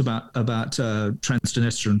things about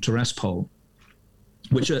Transdniester and Tiraspol,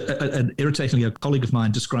 which irritatingly a colleague of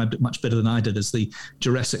mine described it much better than I did as the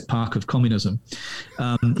Jurassic Park of communism.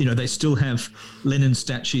 They still have Lenin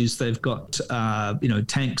statues. They've got,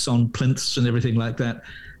 tanks on plinths and everything like that.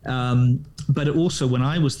 But it also, when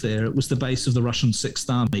I was there, it was the base of the Russian Sixth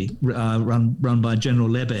Army, run by General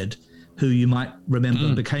Lebed, who you might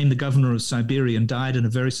remember became the governor of Siberia and died in a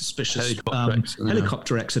very suspicious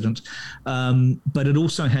helicopter accident. But it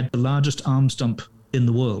also had the largest arms dump in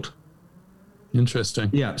the world. Interesting.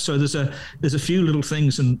 Yeah, so there's a few little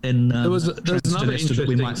things in there's another interesting that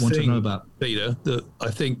we might want to know about, Peter, that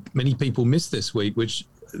I think many people missed this week, which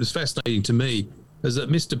was fascinating to me, is that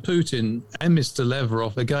Mr. Putin and Mr.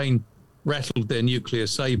 Lavrov again rattled their nuclear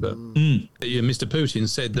saber. Mr. Putin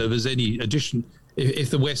said there was any addition. If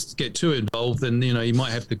the West get too involved, then you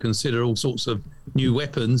might have to consider all sorts of new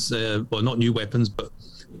weapons. Well, not new weapons, but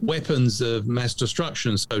weapons of mass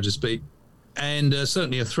destruction, so to speak, and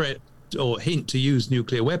certainly a threat or hint to use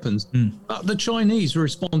nuclear weapons. But the Chinese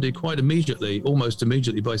responded quite immediately, almost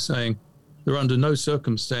immediately, by saying that under no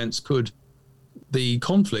circumstance could the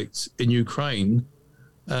conflict in Ukraine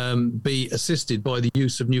be assisted by the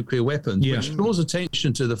use of nuclear weapons, which draws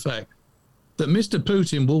attention to the fact that Mr.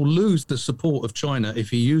 Putin will lose the support of China if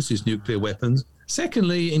he uses nuclear weapons.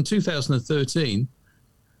 Secondly, in 2013,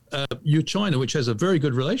 China, which has had a very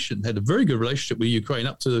good relationship with Ukraine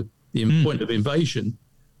up to the point of invasion,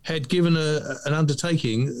 had given an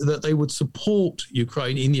undertaking that they would support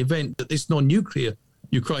Ukraine in the event that this non-nuclear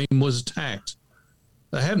Ukraine was attacked.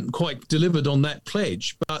 They haven't quite delivered on that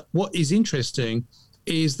pledge. But what is interesting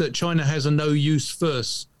is that China has a no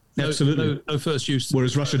first use.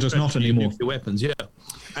 Whereas Russia does not anymore. Nuclear weapons,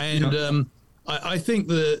 and I think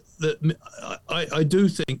that I do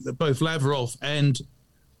think that both Lavrov and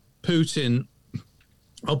Putin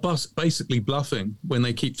are basically bluffing when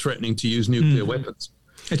they keep threatening to use nuclear weapons.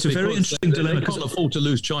 It's a very interesting dilemma. They can't afford to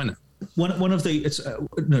lose China. One of the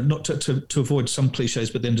not to avoid some cliches,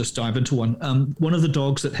 but then just dive into one. One of the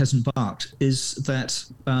dogs that hasn't barked is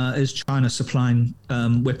China supplying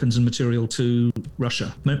weapons and material to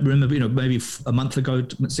Russia. Remember, maybe a month ago,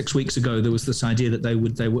 6 weeks ago, there was this idea that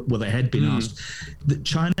they had been asked. That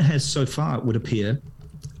China has so far, it would appear,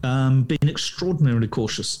 been extraordinarily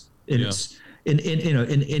cautious in its.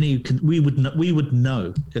 We would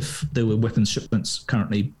know if there were weapons shipments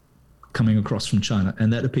currently coming across from China,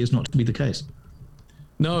 and that appears not to be the case.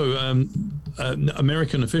 No,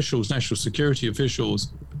 American officials, national security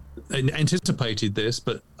officials, anticipated this,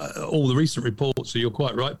 but all the recent reports, so you're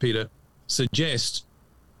quite right, Peter, suggest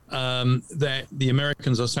that the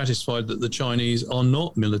Americans are satisfied that the Chinese are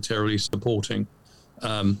not militarily supporting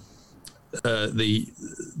the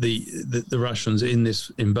Russians in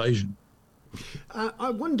this invasion. I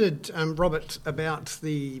wondered, Robert, about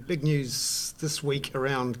the big news this week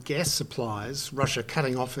around gas supplies, Russia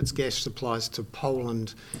cutting off its gas supplies to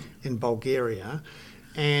Poland and Bulgaria,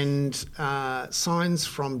 and signs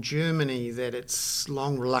from Germany that its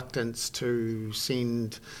long reluctance to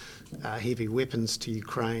send heavy weapons to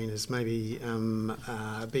Ukraine is maybe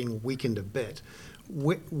being weakened a bit.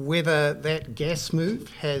 Whether that gas move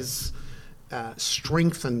has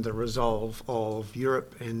strengthened the resolve of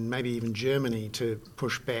Europe and maybe even Germany to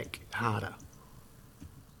push back harder.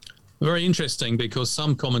 Very interesting, because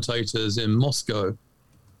some commentators in Moscow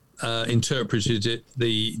interpreted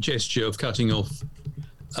the gesture of cutting off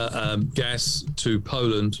gas to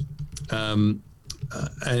Poland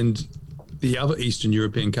and the other Eastern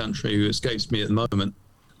European country who escapes me at the moment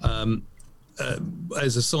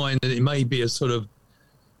as a sign that it may be a sort of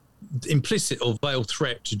implicit or veiled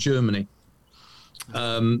threat to Germany.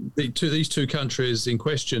 These two countries in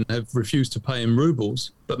question have refused to pay in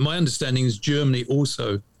rubles, but my understanding is Germany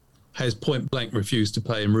also has point blank refused to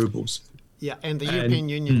pay in rubles. Yeah, and the European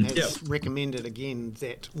Union has recommended again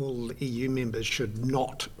that all EU members should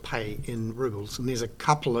not pay in rubles, and there's a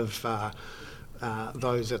couple of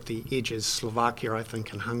those at the edges, Slovakia, I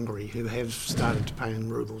think, and Hungary, who have started to pay in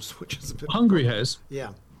rubles, which is a bit... Hungary has.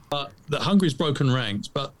 Yeah. But Hungary's broken ranks,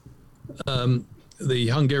 but... the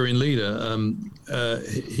Hungarian leader,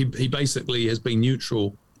 he basically has been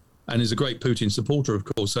neutral and is a great Putin supporter, of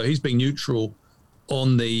course. So he's been neutral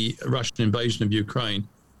on the Russian invasion of Ukraine.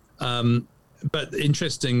 But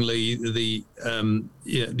interestingly, the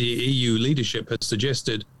EU leadership has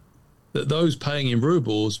suggested that those paying in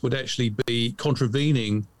rubles would actually be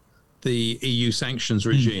contravening the EU sanctions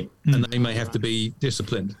regime, and they may have to be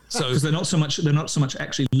disciplined. So because they're not so much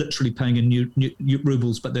actually literally paying in new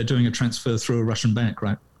rubles, but they're doing a transfer through a Russian bank,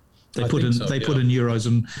 right? They put in euros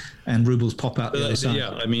and rubles pop out the other side. Yeah,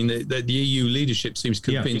 I mean the EU leadership seems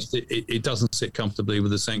convinced it doesn't sit comfortably with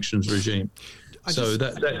the sanctions regime.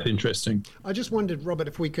 That's interesting. I just wondered, Robert,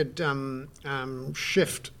 if we could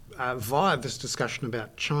shift via this discussion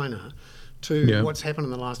about China to what's happened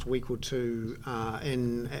in the last week or two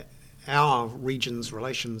in our region's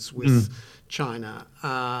relations with China,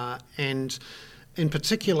 and in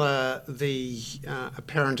particular the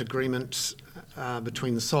apparent agreement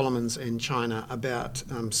between the Solomons and China about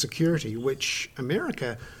security, which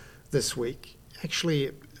America this week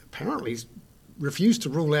actually apparently refused to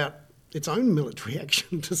rule out its own military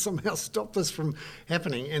action to somehow stop this from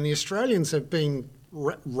happening. And the Australians have been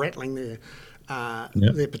rattling their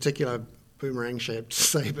particular boomerang-shaped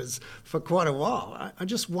sabres for quite a while. I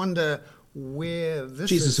just wonder where this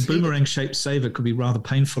Jesus, is a boomerang-shaped saver could be rather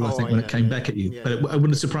painful, I think, when it came back at you. But it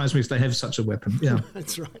wouldn't surprise me if they have such a weapon. Yeah,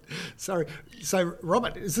 that's right. Sorry. So,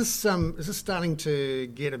 Robert, is this starting to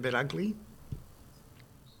get a bit ugly?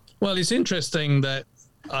 Well, it's interesting that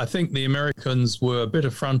I think the Americans were a bit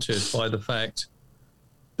affronted by the fact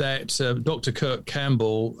that Dr. Kirk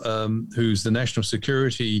Campbell, who's the national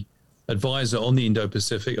security advisor on the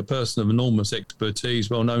Indo-Pacific, a person of enormous expertise,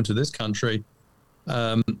 well known to this country,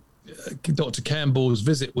 Dr. Campbell's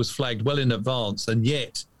visit was flagged well in advance, and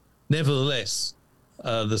yet, nevertheless,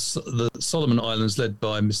 the Solomon Islands, led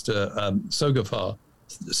by Mr.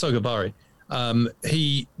 Sogavare,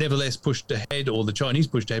 he nevertheless pushed ahead, or the Chinese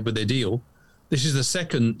pushed ahead with their deal. This is the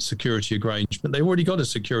second security arrangement. They've already got a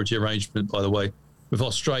security arrangement, by the way, with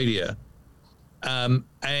Australia. And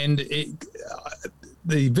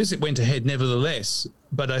the visit went ahead nevertheless,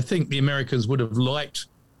 but I think the Americans would have liked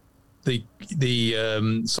the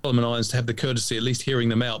Solomon Islands to have the courtesy, at least hearing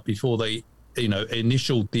them out before they,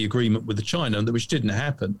 initialed the agreement with China, which didn't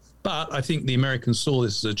happen. But I think the Americans saw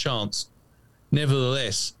this as a chance,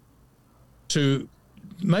 nevertheless, to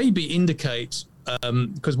maybe indicate,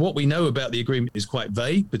 because what we know about the agreement is quite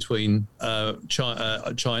vague between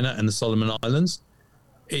China and the Solomon Islands.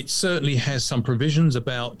 It certainly has some provisions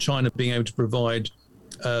about China being able to provide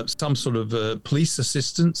some sort of police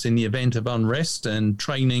assistance in the event of unrest and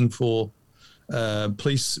training for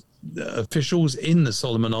police officials in the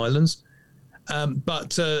Solomon Islands.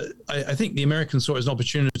 But I think the Americans saw it as an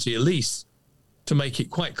opportunity, at least, to make it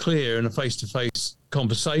quite clear in a face-to-face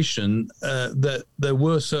conversation that there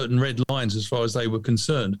were certain red lines as far as they were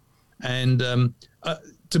concerned. And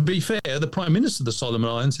to be fair, the Prime Minister of the Solomon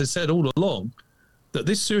Islands has said all along that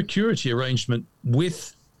this security arrangement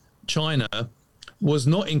with China was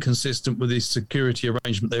not inconsistent with this security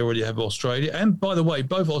arrangement they already have with Australia. And by the way,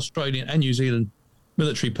 both Australian and New Zealand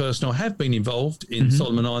military personnel have been involved in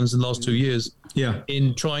Solomon Islands in the last 2 years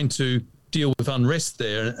in trying to deal with unrest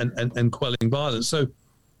there and quelling violence. So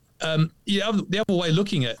the other way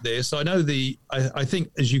looking at this, I know I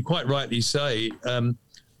think, as you quite rightly say,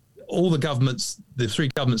 all the governments, the three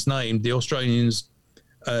governments named, the Australians,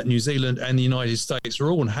 New Zealand and the United States,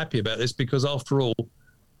 are all unhappy about this because, after all,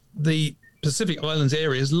 the Pacific Islands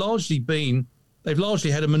area has largely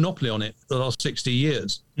had a monopoly on it the last 60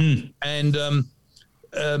 years. And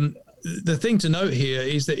the thing to note here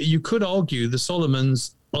is that you could argue the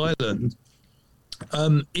Solomons Island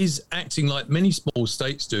is acting like many small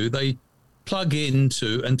states do. They plug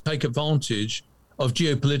into and take advantage of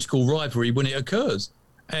geopolitical rivalry when it occurs.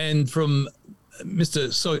 And from Mr.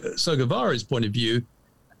 Sogavare's point of view,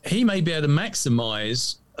 he may be able to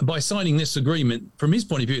maximize, by signing this agreement, from his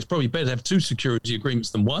point of view, it's probably better to have two security agreements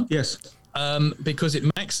than one. Yes. Because it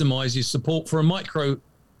maximizes support for a micro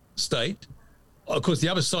state. Of course, the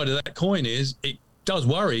other side of that coin is it does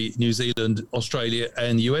worry New Zealand, Australia,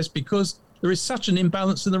 and the US because there is such an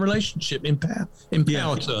imbalance in the relationship in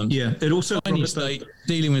power terms. Yeah, it also tiny state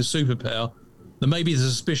dealing with superpower. There may be the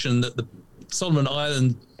suspicion that the Solomon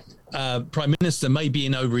Island Prime Minister may be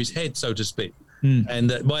in over his head, so to speak. And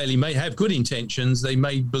that while he may have good intentions, they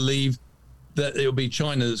may believe that it will be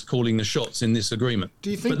China that's calling the shots in this agreement. Do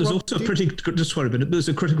you think? But there's also there's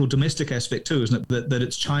a critical domestic aspect too, isn't it? That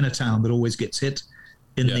it's Chinatown that always gets hit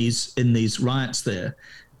in these riots there,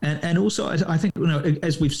 and also I think,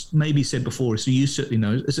 as we've maybe said before, so you certainly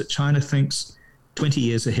know, is that China thinks 20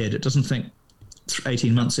 years ahead. It doesn't think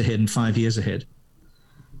 18 months ahead and 5 years ahead.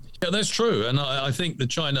 Yeah, that's true, and I think that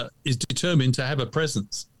China is determined to have a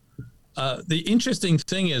presence. The interesting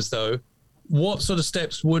thing is, though, what sort of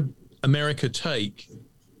steps would America take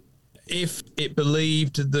if it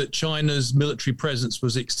believed that China's military presence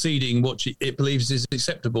was exceeding what it believes is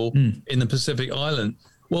acceptable in the Pacific Island?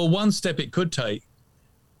 Well, one step it could take,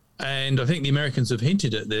 and I think the Americans have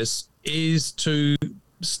hinted at this, is to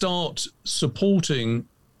start supporting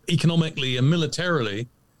economically and militarily.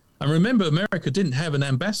 And remember, America didn't have an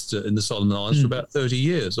ambassador in the Solomon Islands for about 30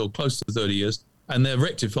 years, or close to 30 years. And they're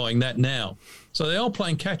rectifying that now. So they are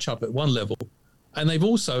playing catch up at one level. And they've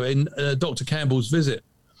also, in Dr. Campbell's visit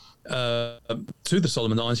to the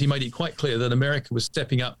Solomon Islands, he made it quite clear that America was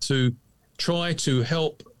stepping up to try to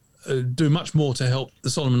help, do much more to help the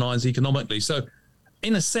Solomon Islands economically. So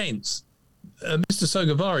in a sense, Mr.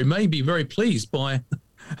 Sogavare may be very pleased by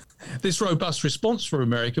this robust response from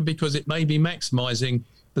America because it may be maximizing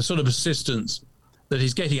the sort of assistance that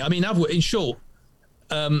he's getting. I mean, in short,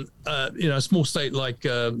 a small state like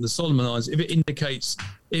the Solomon Islands, if it indicates,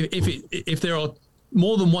 if there are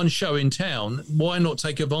more than one show in town, why not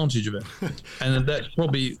take advantage of it? And that's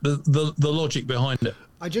probably the logic behind it.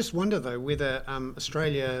 I just wonder, though, whether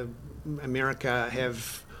Australia, America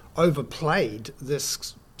have overplayed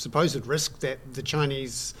this supposed risk that the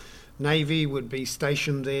Chinese Navy would be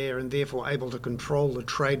stationed there and therefore able to control the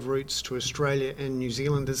trade routes to Australia and New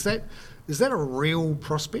Zealand. Is that a real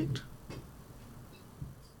prospect?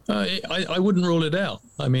 I wouldn't rule it out.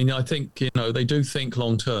 I mean, I think, they do think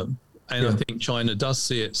long term. And I think China does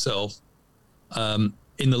see itself in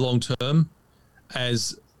the long term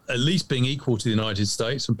as at least being equal to the United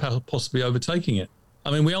States and possibly overtaking it.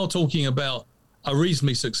 I mean, we are talking about a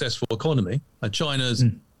reasonably successful economy. China's,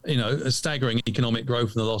 a staggering economic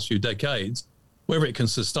growth in the last few decades. Whether it can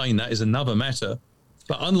sustain that is another matter.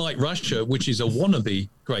 But unlike Russia, which is a wannabe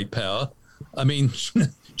great power, I mean,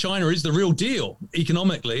 China is the real deal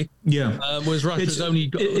economically. Yeah, whereas Russia's only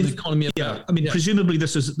got an economy. Presumably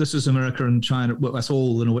this is America and China. Well, that's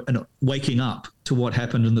all waking up to what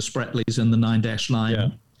happened in the Spratlys and the 9-dash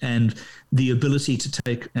line, and the ability to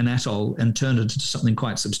take an atoll and turn it into something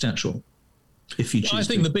quite substantial. If you choose, I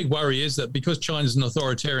think the big worry is that because China's an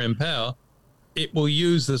authoritarian power, it will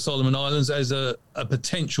use the Solomon Islands as a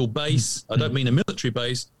potential base. I don't mean a military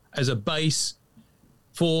base, as a base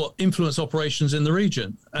for influence operations in the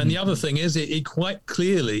region. And the other thing is, it quite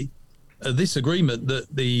clearly, this agreement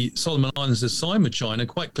that the Solomon Islands has signed with China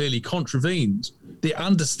quite clearly contravenes the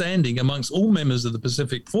understanding amongst all members of the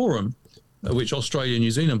Pacific Forum, which Australia and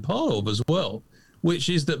New Zealand are part of as well, which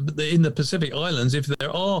is that in the Pacific Islands, if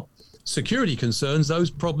there are security concerns, those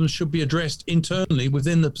problems should be addressed internally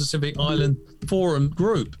within the Pacific Island Forum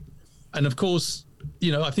group. And of course,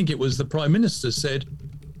 I think it was the Prime Minister said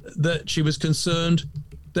that she was concerned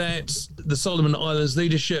that the Solomon Islands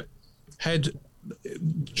leadership had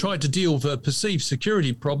tried to deal with a perceived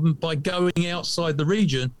security problem by going outside the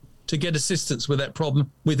region to get assistance with that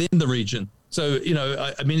problem within the region. So,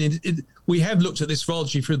 we have looked at this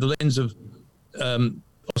largely through the lens of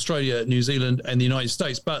Australia, New Zealand and the United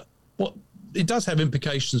States, but it does have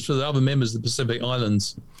implications for the other members of the Pacific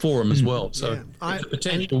Islands Forum as well. So it's a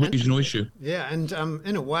potential regional issue. Yeah, and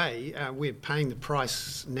in a way, we're paying the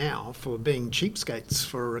price now for being cheapskates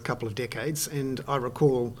for a couple of decades. And I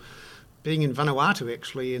recall being in Vanuatu,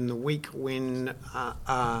 actually, in the week when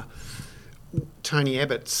Tony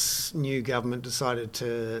Abbott's new government decided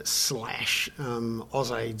to slash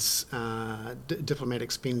AusAid's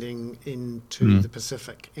diplomatic spending into the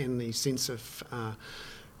Pacific, and the sense of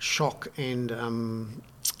shock and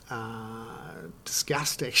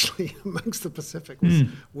disgust, actually, amongst the Pacific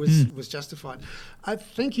was justified.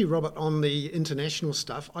 Thank you, Robert, on the international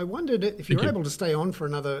stuff. I wondered if you're able to stay on for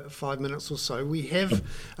another 5 minutes or so. We have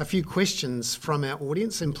a few questions from our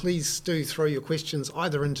audience, and please do throw your questions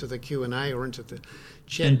either into the Q&A or into the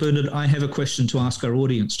chat. And Bernard, I have a question to ask our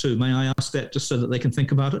audience too. May I ask that just so that they can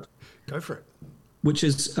think about it? Go for it. Which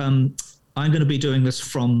is, I'm going to be doing this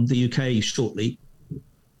from the UK shortly.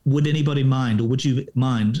 Would anybody mind, or would you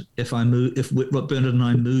mind if Bernard and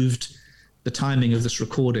I moved the timing of this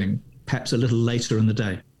recording perhaps a little later in the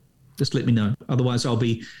day? Just let me know. Otherwise, I'll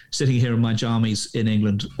be sitting here in my jammies in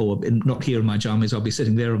England, or not here in my jammies. I'll be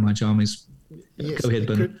sitting there in my jammies. Yes, go ahead,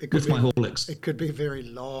 Bernard, with my Horlicks. It could be a very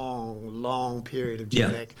long period of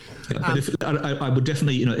jet lag. But I would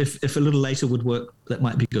definitely, if a little later would work, that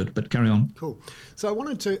might be good. But carry on. Cool. So I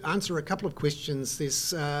wanted to answer a couple of questions.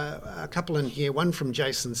 There's a couple in here, one from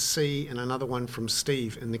Jason C. and another one from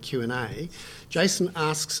Steve in the Q&A. Jason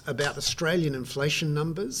asks about Australian inflation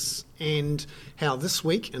numbers and how this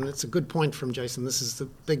week, and it's a good point from Jason, this is the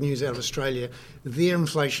big news out of Australia, their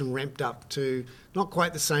inflation ramped up to not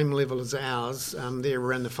quite the same level as ours. They're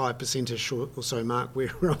around the 5%-ish or so mark.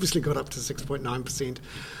 We're obviously got up to 6.9%.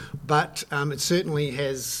 But it certainly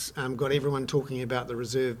has got everyone talking about the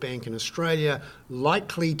Reserve Bank in Australia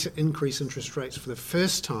likely to increase interest rates for the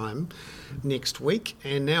first time next week.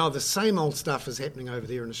 And now the same old stuff is happening over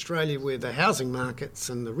there in Australia, where the housing markets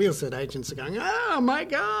and the real estate agents are going, oh my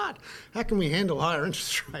God, how can we handle higher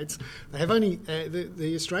interest rates? They have only,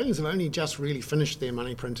 the Australians have only just really finished their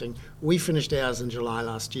money printing. We finished ours in July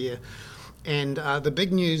last year. And the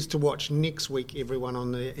big news to watch next week, everyone,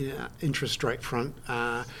 on the interest rate front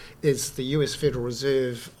is the US Federal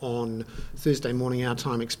Reserve on Thursday morning, our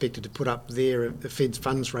time, expected to put up the Fed's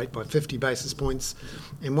funds rate by 50 basis points.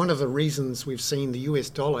 And one of the reasons we've seen the US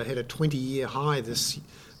dollar hit a 20-year high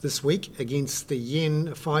this week against the yen,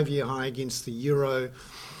 a 5-year high against the euro,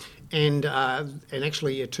 and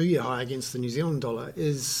actually a 2-year high against the New Zealand dollar,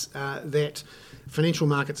 is that financial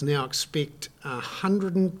markets now expect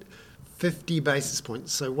 150 basis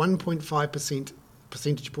points, so 1.5%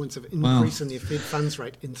 percentage points of increase in their Fed funds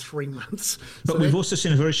rate in 3 months. But we've also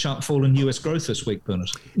seen a very sharp fall in US growth this week, Bernard.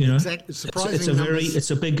 Exactly. Surprising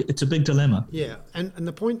it's a big dilemma. Yeah, and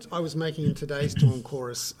the point I was making in today's Dawn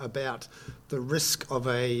Chorus about the risk of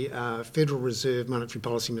a Federal Reserve monetary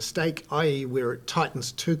policy mistake, i.e. where it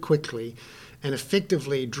tightens too quickly and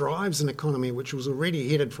effectively drives an economy which was already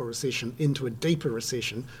headed for recession into a deeper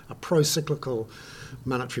recession, a pro-cyclical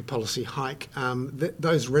monetary policy hike,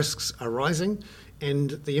 those risks are rising.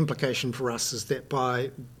 And the implication for us is that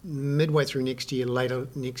by midway through next year, later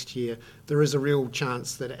next year, there is a real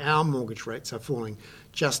chance that our mortgage rates are falling,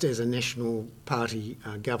 just as a National Party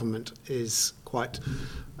government is quite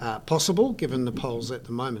possible, given the polls at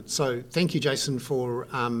the moment. So thank you, Jason, for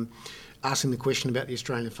asking the question about the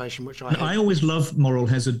Australian inflation, which I always love moral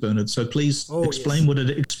hazard, Bernard. So please explain what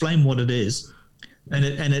it is. And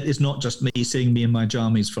it is not just me seeing me in my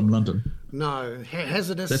jammies from London. No,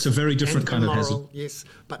 hazardous. That's a very different kind of hazard. Yes,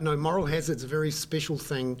 but no, moral hazard's a very special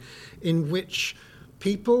thing in which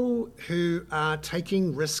people who are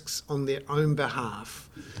taking risks on their own behalf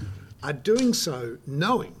are doing so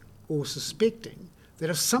knowing or suspecting that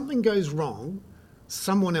if something goes wrong,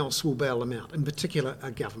 someone else will bail them out, in particular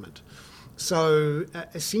a government. So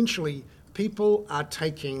essentially, people are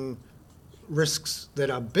taking risks that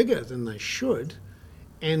are bigger than they should,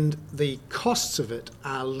 and the costs of it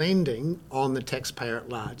are landing on the taxpayer at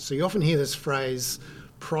large. So you often hear this phrase,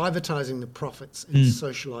 privatising the profits and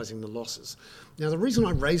socialising the losses. Now, the reason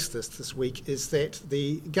I raised this week is that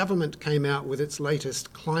the government came out with its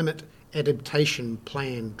latest climate adaptation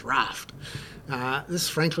plan draft. This,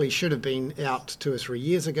 frankly, should have been out 2 or 3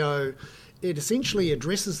 years ago. It essentially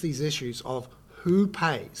addresses these issues of who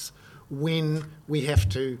pays when we have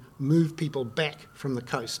to move people back from the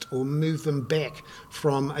coast or move them back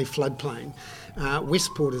from a floodplain.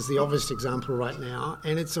 Westport is the obvious example right now,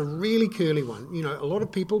 and it's a really curly one. You know, a lot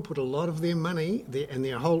of people put a lot of their money and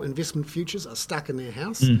their whole investment futures are stuck in their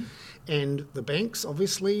house. And the banks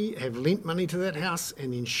obviously have lent money to that house,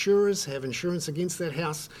 and the insurers have insurance against that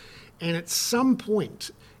house. And at some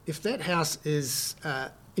point, if that house is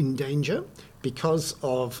in danger because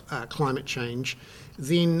of climate change,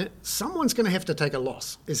 then someone's going to have to take a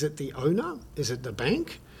loss. Is it the owner? Is it the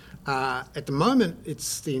bank? At the moment,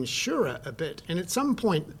 it's the insurer a bit. And at some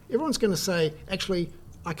point, everyone's going to say, actually,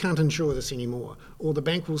 I can't insure this anymore. Or the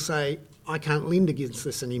bank will say, I can't lend against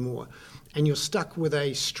this anymore. And you're stuck with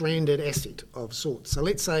a stranded asset of sorts. So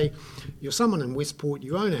let's say you're someone in Westport,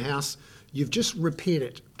 you own a house, you've just repaired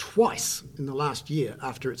it twice in the last year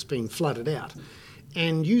after it's been flooded out.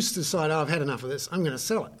 And you decide, I've had enough of this, I'm going to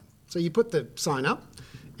sell it. So you put the sign up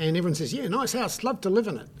and everyone says, yeah, nice house, love to live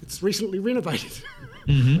in it. It's recently renovated.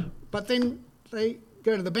 But then they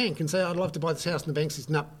go to the bank and say, I'd love to buy this house. And the bank says,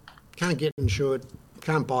 no, can't get insured,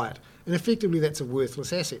 can't buy it. And effectively that's a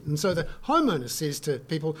worthless asset. And so the homeowner says to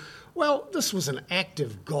people, well, this was an act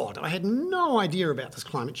of God. I had no idea about this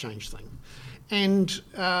climate change thing. And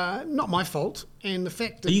not my fault. And the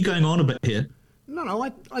fact that... Are you going on a bit here? No,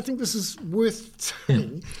 I think this is worth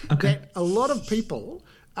saying that a lot of people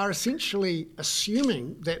are essentially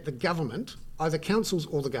assuming that the government, either councils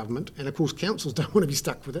or the government, and of course councils don't want to be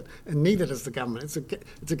stuck with it, and neither does the government.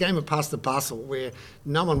 It's a game of pass the parcel where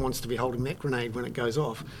no one wants to be holding that grenade when it goes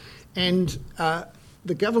off. And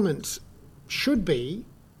the government should be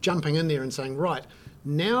jumping in there and saying, right,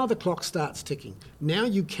 now the clock starts ticking. Now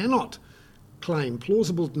you cannot claim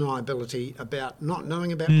plausible deniability about not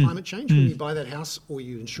knowing about climate change when you buy that house or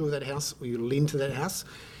you insure that house or you lend to that house.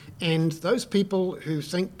 And those people who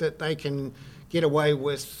think that they can get away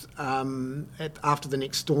with, after the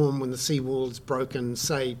next storm when the seawall's broken,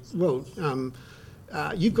 say, well,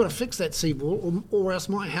 you've got to fix that seawall or else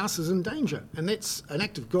my house is in danger. And that's an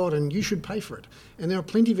act of God and you should pay for it. And there are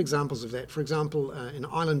plenty of examples of that. For example, in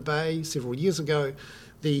Island Bay several years ago,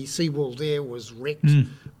 the seawall there was wrecked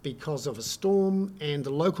because of a storm, and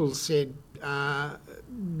the locals said,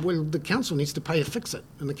 well, the council needs to pay to fix it.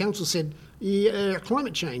 And the council said, yeah,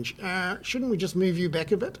 climate change, shouldn't we just move you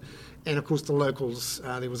back a bit? And of course the locals,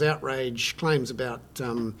 there was outrage, claims about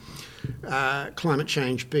climate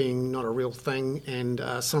change being not a real thing, and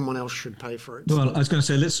someone else should pay for it. Well, I was going to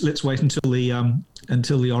say, let's wait until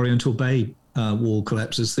the Oriental Bay wall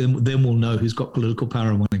collapses, then we'll know who's got political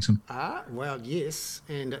power in Wellington. Well, yes,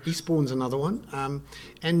 and Eastbourne's another one.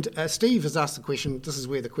 And Steve has asked the question, this is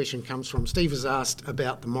where the question comes from. Steve has asked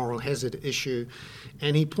about the moral hazard issue,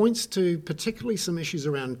 and he points to particularly some issues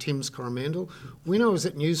around Thames Coromandel. When I was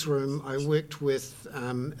at Newsroom, I worked with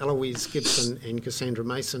Eloise Gibson and Cassandra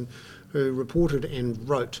Mason, who reported and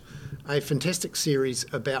wrote a fantastic series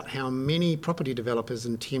about how many property developers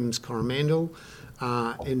in Thames Coromandel,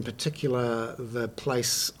 in particular the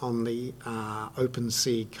place on the open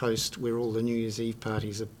sea coast where all the New Year's Eve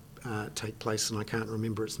parties take place, and I can't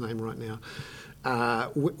remember its name right now,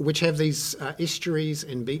 which have these estuaries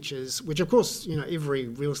and beaches, which of course, every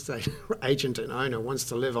real estate agent and owner wants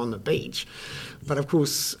to live on the beach. But of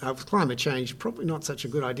course, with climate change, probably not such a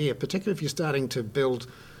good idea, particularly if you're starting to build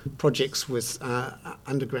projects with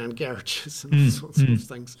underground garages and all sorts of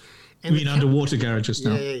things. And you mean underwater garages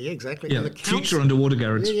now? Yeah, exactly. Yeah, and the council, future underwater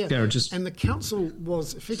garages. And the council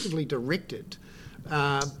was effectively directed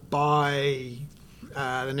by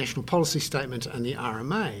the National Policy Statement and the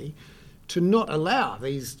RMA to not allow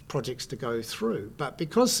these projects to go through. But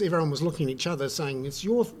because everyone was looking at each other saying, it's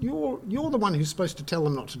you're the one who's supposed to tell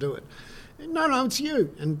them not to do it. No, it's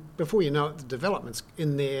you. And before you know it, the development's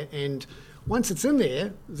in there, and once it's in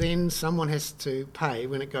there, then someone has to pay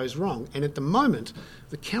when it goes wrong. And at the moment,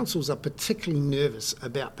 the councils are particularly nervous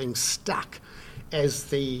about being stuck as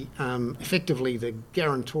the effectively the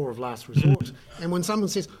guarantor of last resort. And when someone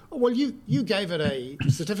says, oh, well, you gave it a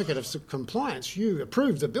certificate of compliance, you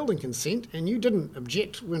approved the building consent, and you didn't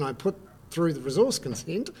object when I put through the resource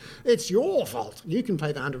consent, it's your fault. You can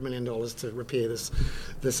pay the $100 million to repair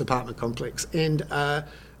this apartment complex. And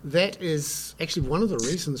that is actually one of the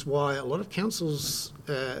reasons why a lot of councils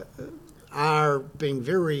are being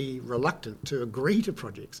very reluctant to agree to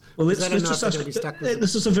projects. Well, this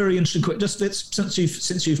is a very interesting question.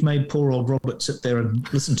 Since you've made poor old Robert sit there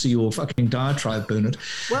and listen to your fucking diatribe, Bernard.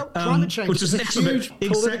 Well, climate change which is a huge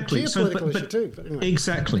exactly geopolitical issue too. But anyway.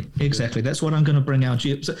 Exactly. That's what I'm going to bring out.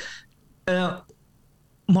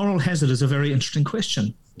 Moral hazard is a very interesting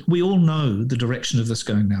question. We all know the direction of this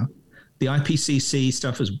going now. The IPCC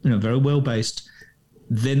stuff is very well based.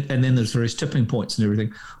 Then there's various tipping points and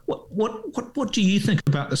everything. What do you think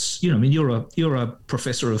about this? You're a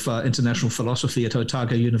professor of international philosophy at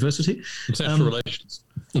Otago University. Sexual relations.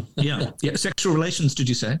 yeah, sexual relations. Did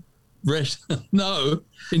you say? No,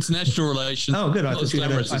 international relations. Oh, good. I thought you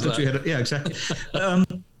had it. Yeah, exactly.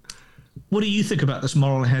 What do you think about this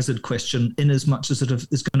moral hazard question, in as much as it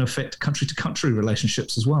is going to affect country-to-country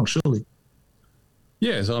relationships as well? Surely.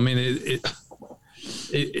 Yes, I mean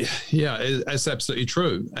it's absolutely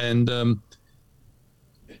true, and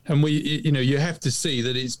we, you have to see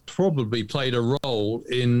that it's probably played a role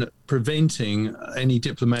in preventing any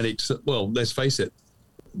diplomatic. Well, let's face it,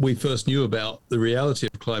 we first knew about the reality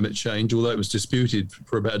of climate change, although it was disputed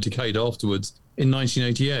for about a decade afterwards, in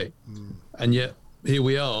 1988, and yet here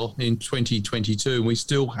we are in 2022, and we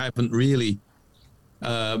still haven't really,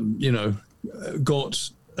 got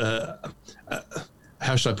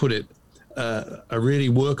how should I put it? A really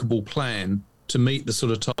workable plan to meet the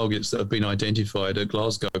sort of targets that have been identified at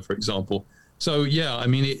Glasgow, for example. So, yeah, I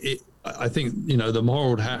mean, I think, the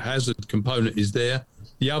moral hazard component is there.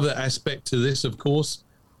 The other aspect to this, of course,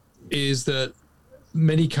 is that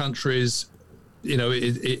many countries,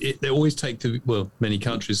 they always take many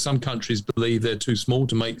countries, some countries believe they're too small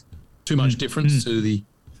to make too much difference to the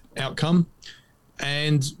outcome.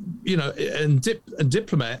 And, and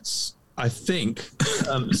diplomats, I think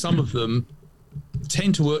some of them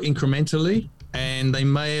tend to work incrementally, and they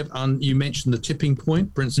may have, you mentioned the tipping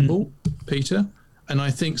point principle, Peter, and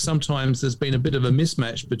I think sometimes there's been a bit of a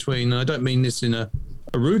mismatch between, and I don't mean this in a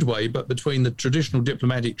rude way, but between the traditional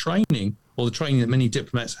diplomatic training, or the training that many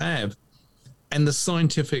diplomats have, and the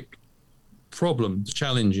scientific problem, the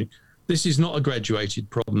challenge. This is not a graduated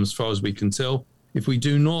problem as far as we can tell. If we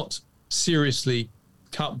do not seriously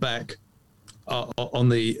cut back on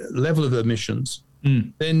the level of emissions,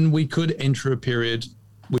 then we could enter a period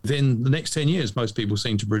within the next 10 years, most people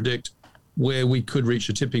seem to predict, where we could reach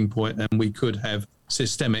a tipping point and we could have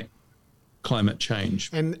systemic climate change.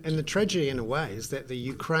 And the tragedy, in a way, is that the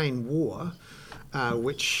Ukraine war,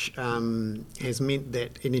 which has meant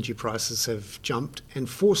that energy prices have jumped and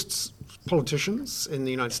forced politicians in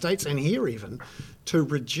the United States and here even to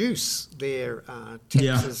reduce their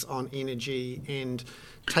taxes on energy and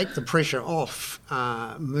take the pressure off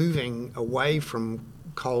moving away from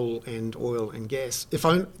coal and oil and gas,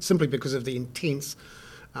 simply because of the intense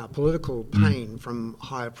political pain from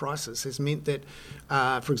higher prices, has meant that,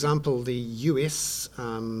 for example, the US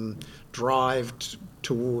drive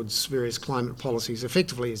towards various climate policies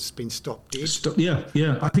effectively has been stopped dead.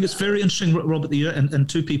 Yeah. I think it's very interesting, Robert, and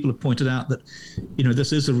two people have pointed out that,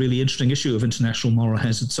 this is a really interesting issue of international moral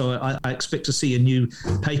hazard. So I expect to see a new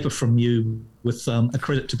paper from you with a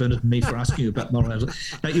credit to Bernard and me for asking you about moral hazard.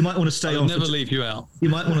 Now, you might want to stay on. Never leave you out. You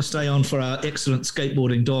might want to stay on for our excellent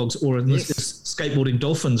skateboarding dogs, or in this skateboarding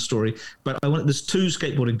dolphin story. But there's two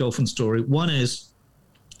skateboarding dolphin story. One is,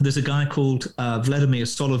 there's a guy called Vladimir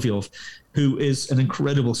Solovyov, who is an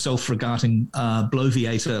incredible self-regarding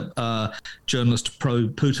bloviator journalist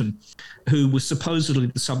pro-Putin, who was supposedly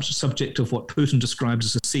the subject of what Putin described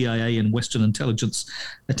as a CIA and Western intelligence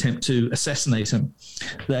attempt to assassinate him.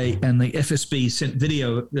 The FSB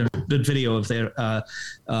did video of their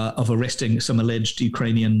of arresting some alleged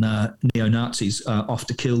Ukrainian neo-Nazis off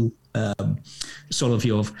to kill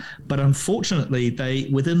Solovyov, but unfortunately,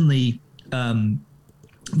 within the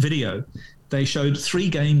video, they showed 3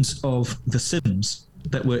 games of The Sims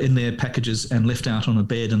that were in their packages and left out on a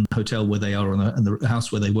bed in the hotel where they are, in the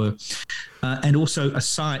house where they were, and also a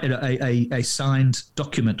signed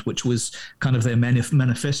document, which was kind of their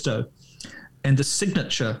manifesto. And the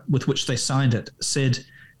signature with which they signed it said,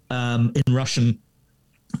 in Russian,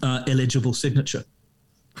 illegible signature.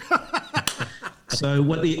 So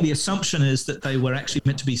what the assumption is that they were actually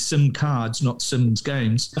meant to be SIM cards, not Sims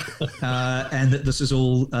games, and that this is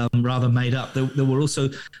all rather made up. There were also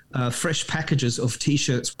fresh packages of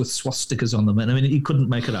T-shirts with swastikas on them, and I mean, you couldn't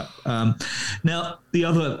make it up. Now, the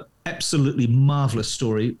other absolutely marvelous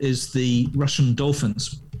story is the Russian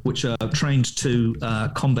dolphins, which are trained to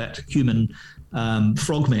combat human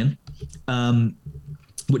frogmen,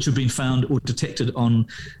 which have been found or detected on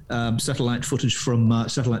satellite footage from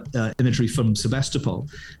satellite imagery from Sevastopol.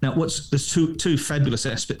 Now, there's two fabulous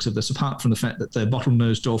aspects of this, apart from the fact that they're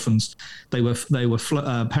bottlenose dolphins. They were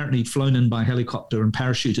apparently flown in by helicopter and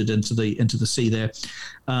parachuted into the sea there,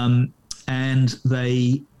 and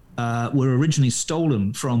they were originally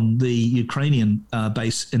stolen from the Ukrainian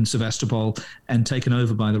base in Sevastopol and taken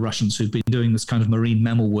over by the Russians, who've been doing this kind of marine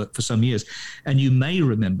mammal work for some years. And you may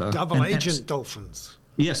remember double agent dolphins.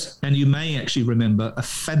 Yes, and you may actually remember a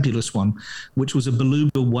fabulous one, which was a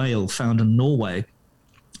beluga whale found in Norway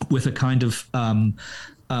with a kind of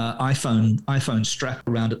iPhone strap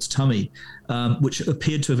around its tummy, which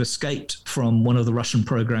appeared to have escaped from one of the Russian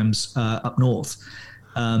programs up north,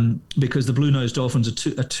 because the blue-nosed dolphins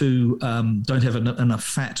don't have enough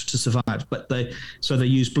fat to survive. But they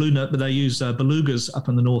use belugas up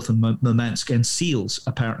in the north and Murmansk, and seals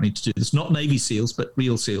apparently to do this. Not Navy seals, but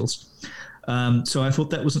real seals. So I thought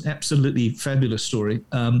that was an absolutely fabulous story.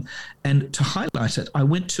 And to highlight it, I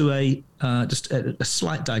went to just a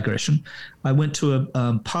slight digression. I went to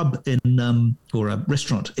a pub or a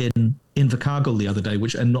restaurant in Invercargill the other day,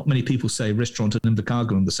 and not many people say restaurant and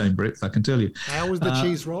Invercargill in the same breath, I can tell you. How was the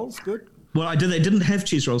cheese rolls? Good? Well, they didn't have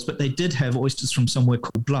cheese rolls, but they did have oysters from somewhere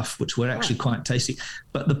called Bluff, which were actually quite tasty.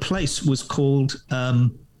 But the place was called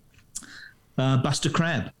Buster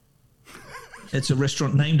Crab. It's a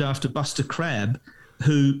restaurant named after Buster Crab,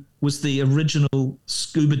 who was the original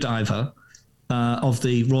scuba diver of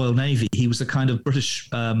the Royal Navy. He was a kind of British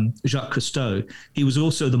Jacques Cousteau. He was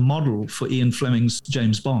also the model for Ian Fleming's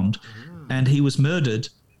James Bond. And he was murdered,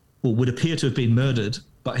 or would appear to have been murdered,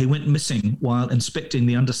 but he went missing while inspecting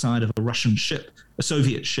the underside of a Russian ship, a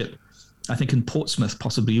Soviet ship, I think in Portsmouth,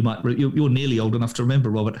 possibly. You're nearly old enough to remember,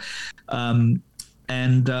 Robert.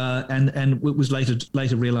 And it was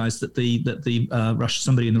later realised that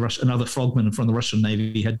somebody in another frogman from the Russian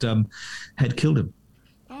Navy had killed him.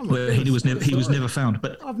 He was never found.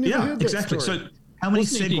 But I've never heard that exactly. story. So how many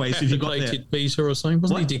segues have you got there? Peter or something?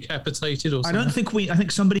 Wasn't he decapitated or something? I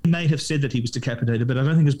think somebody may have said that he was decapitated, but I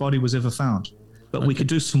don't think his body was ever found. But we could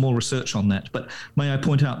do some more research on that. But may I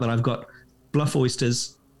point out that I've got bluff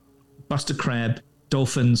oysters, Buster crab,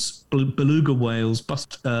 dolphins, beluga whales,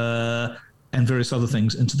 and various other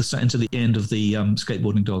things into the end of the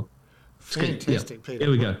skateboarding dog. Fantastic, Peter.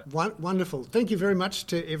 There we go. Wonderful. Thank you very much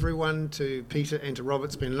to everyone, to Peter and to Robert.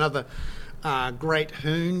 It's been another great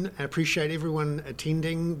hoon. I appreciate everyone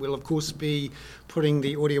attending. We'll, of course, be putting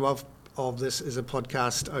the audio of this as a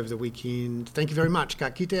podcast over the weekend. Thank you very much. Ka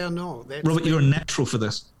kite anō. Robert, you're a natural for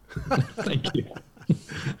this. Thank you.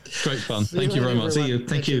 Great fun. Thank you very much. See you.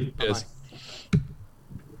 Thank you. Cheers.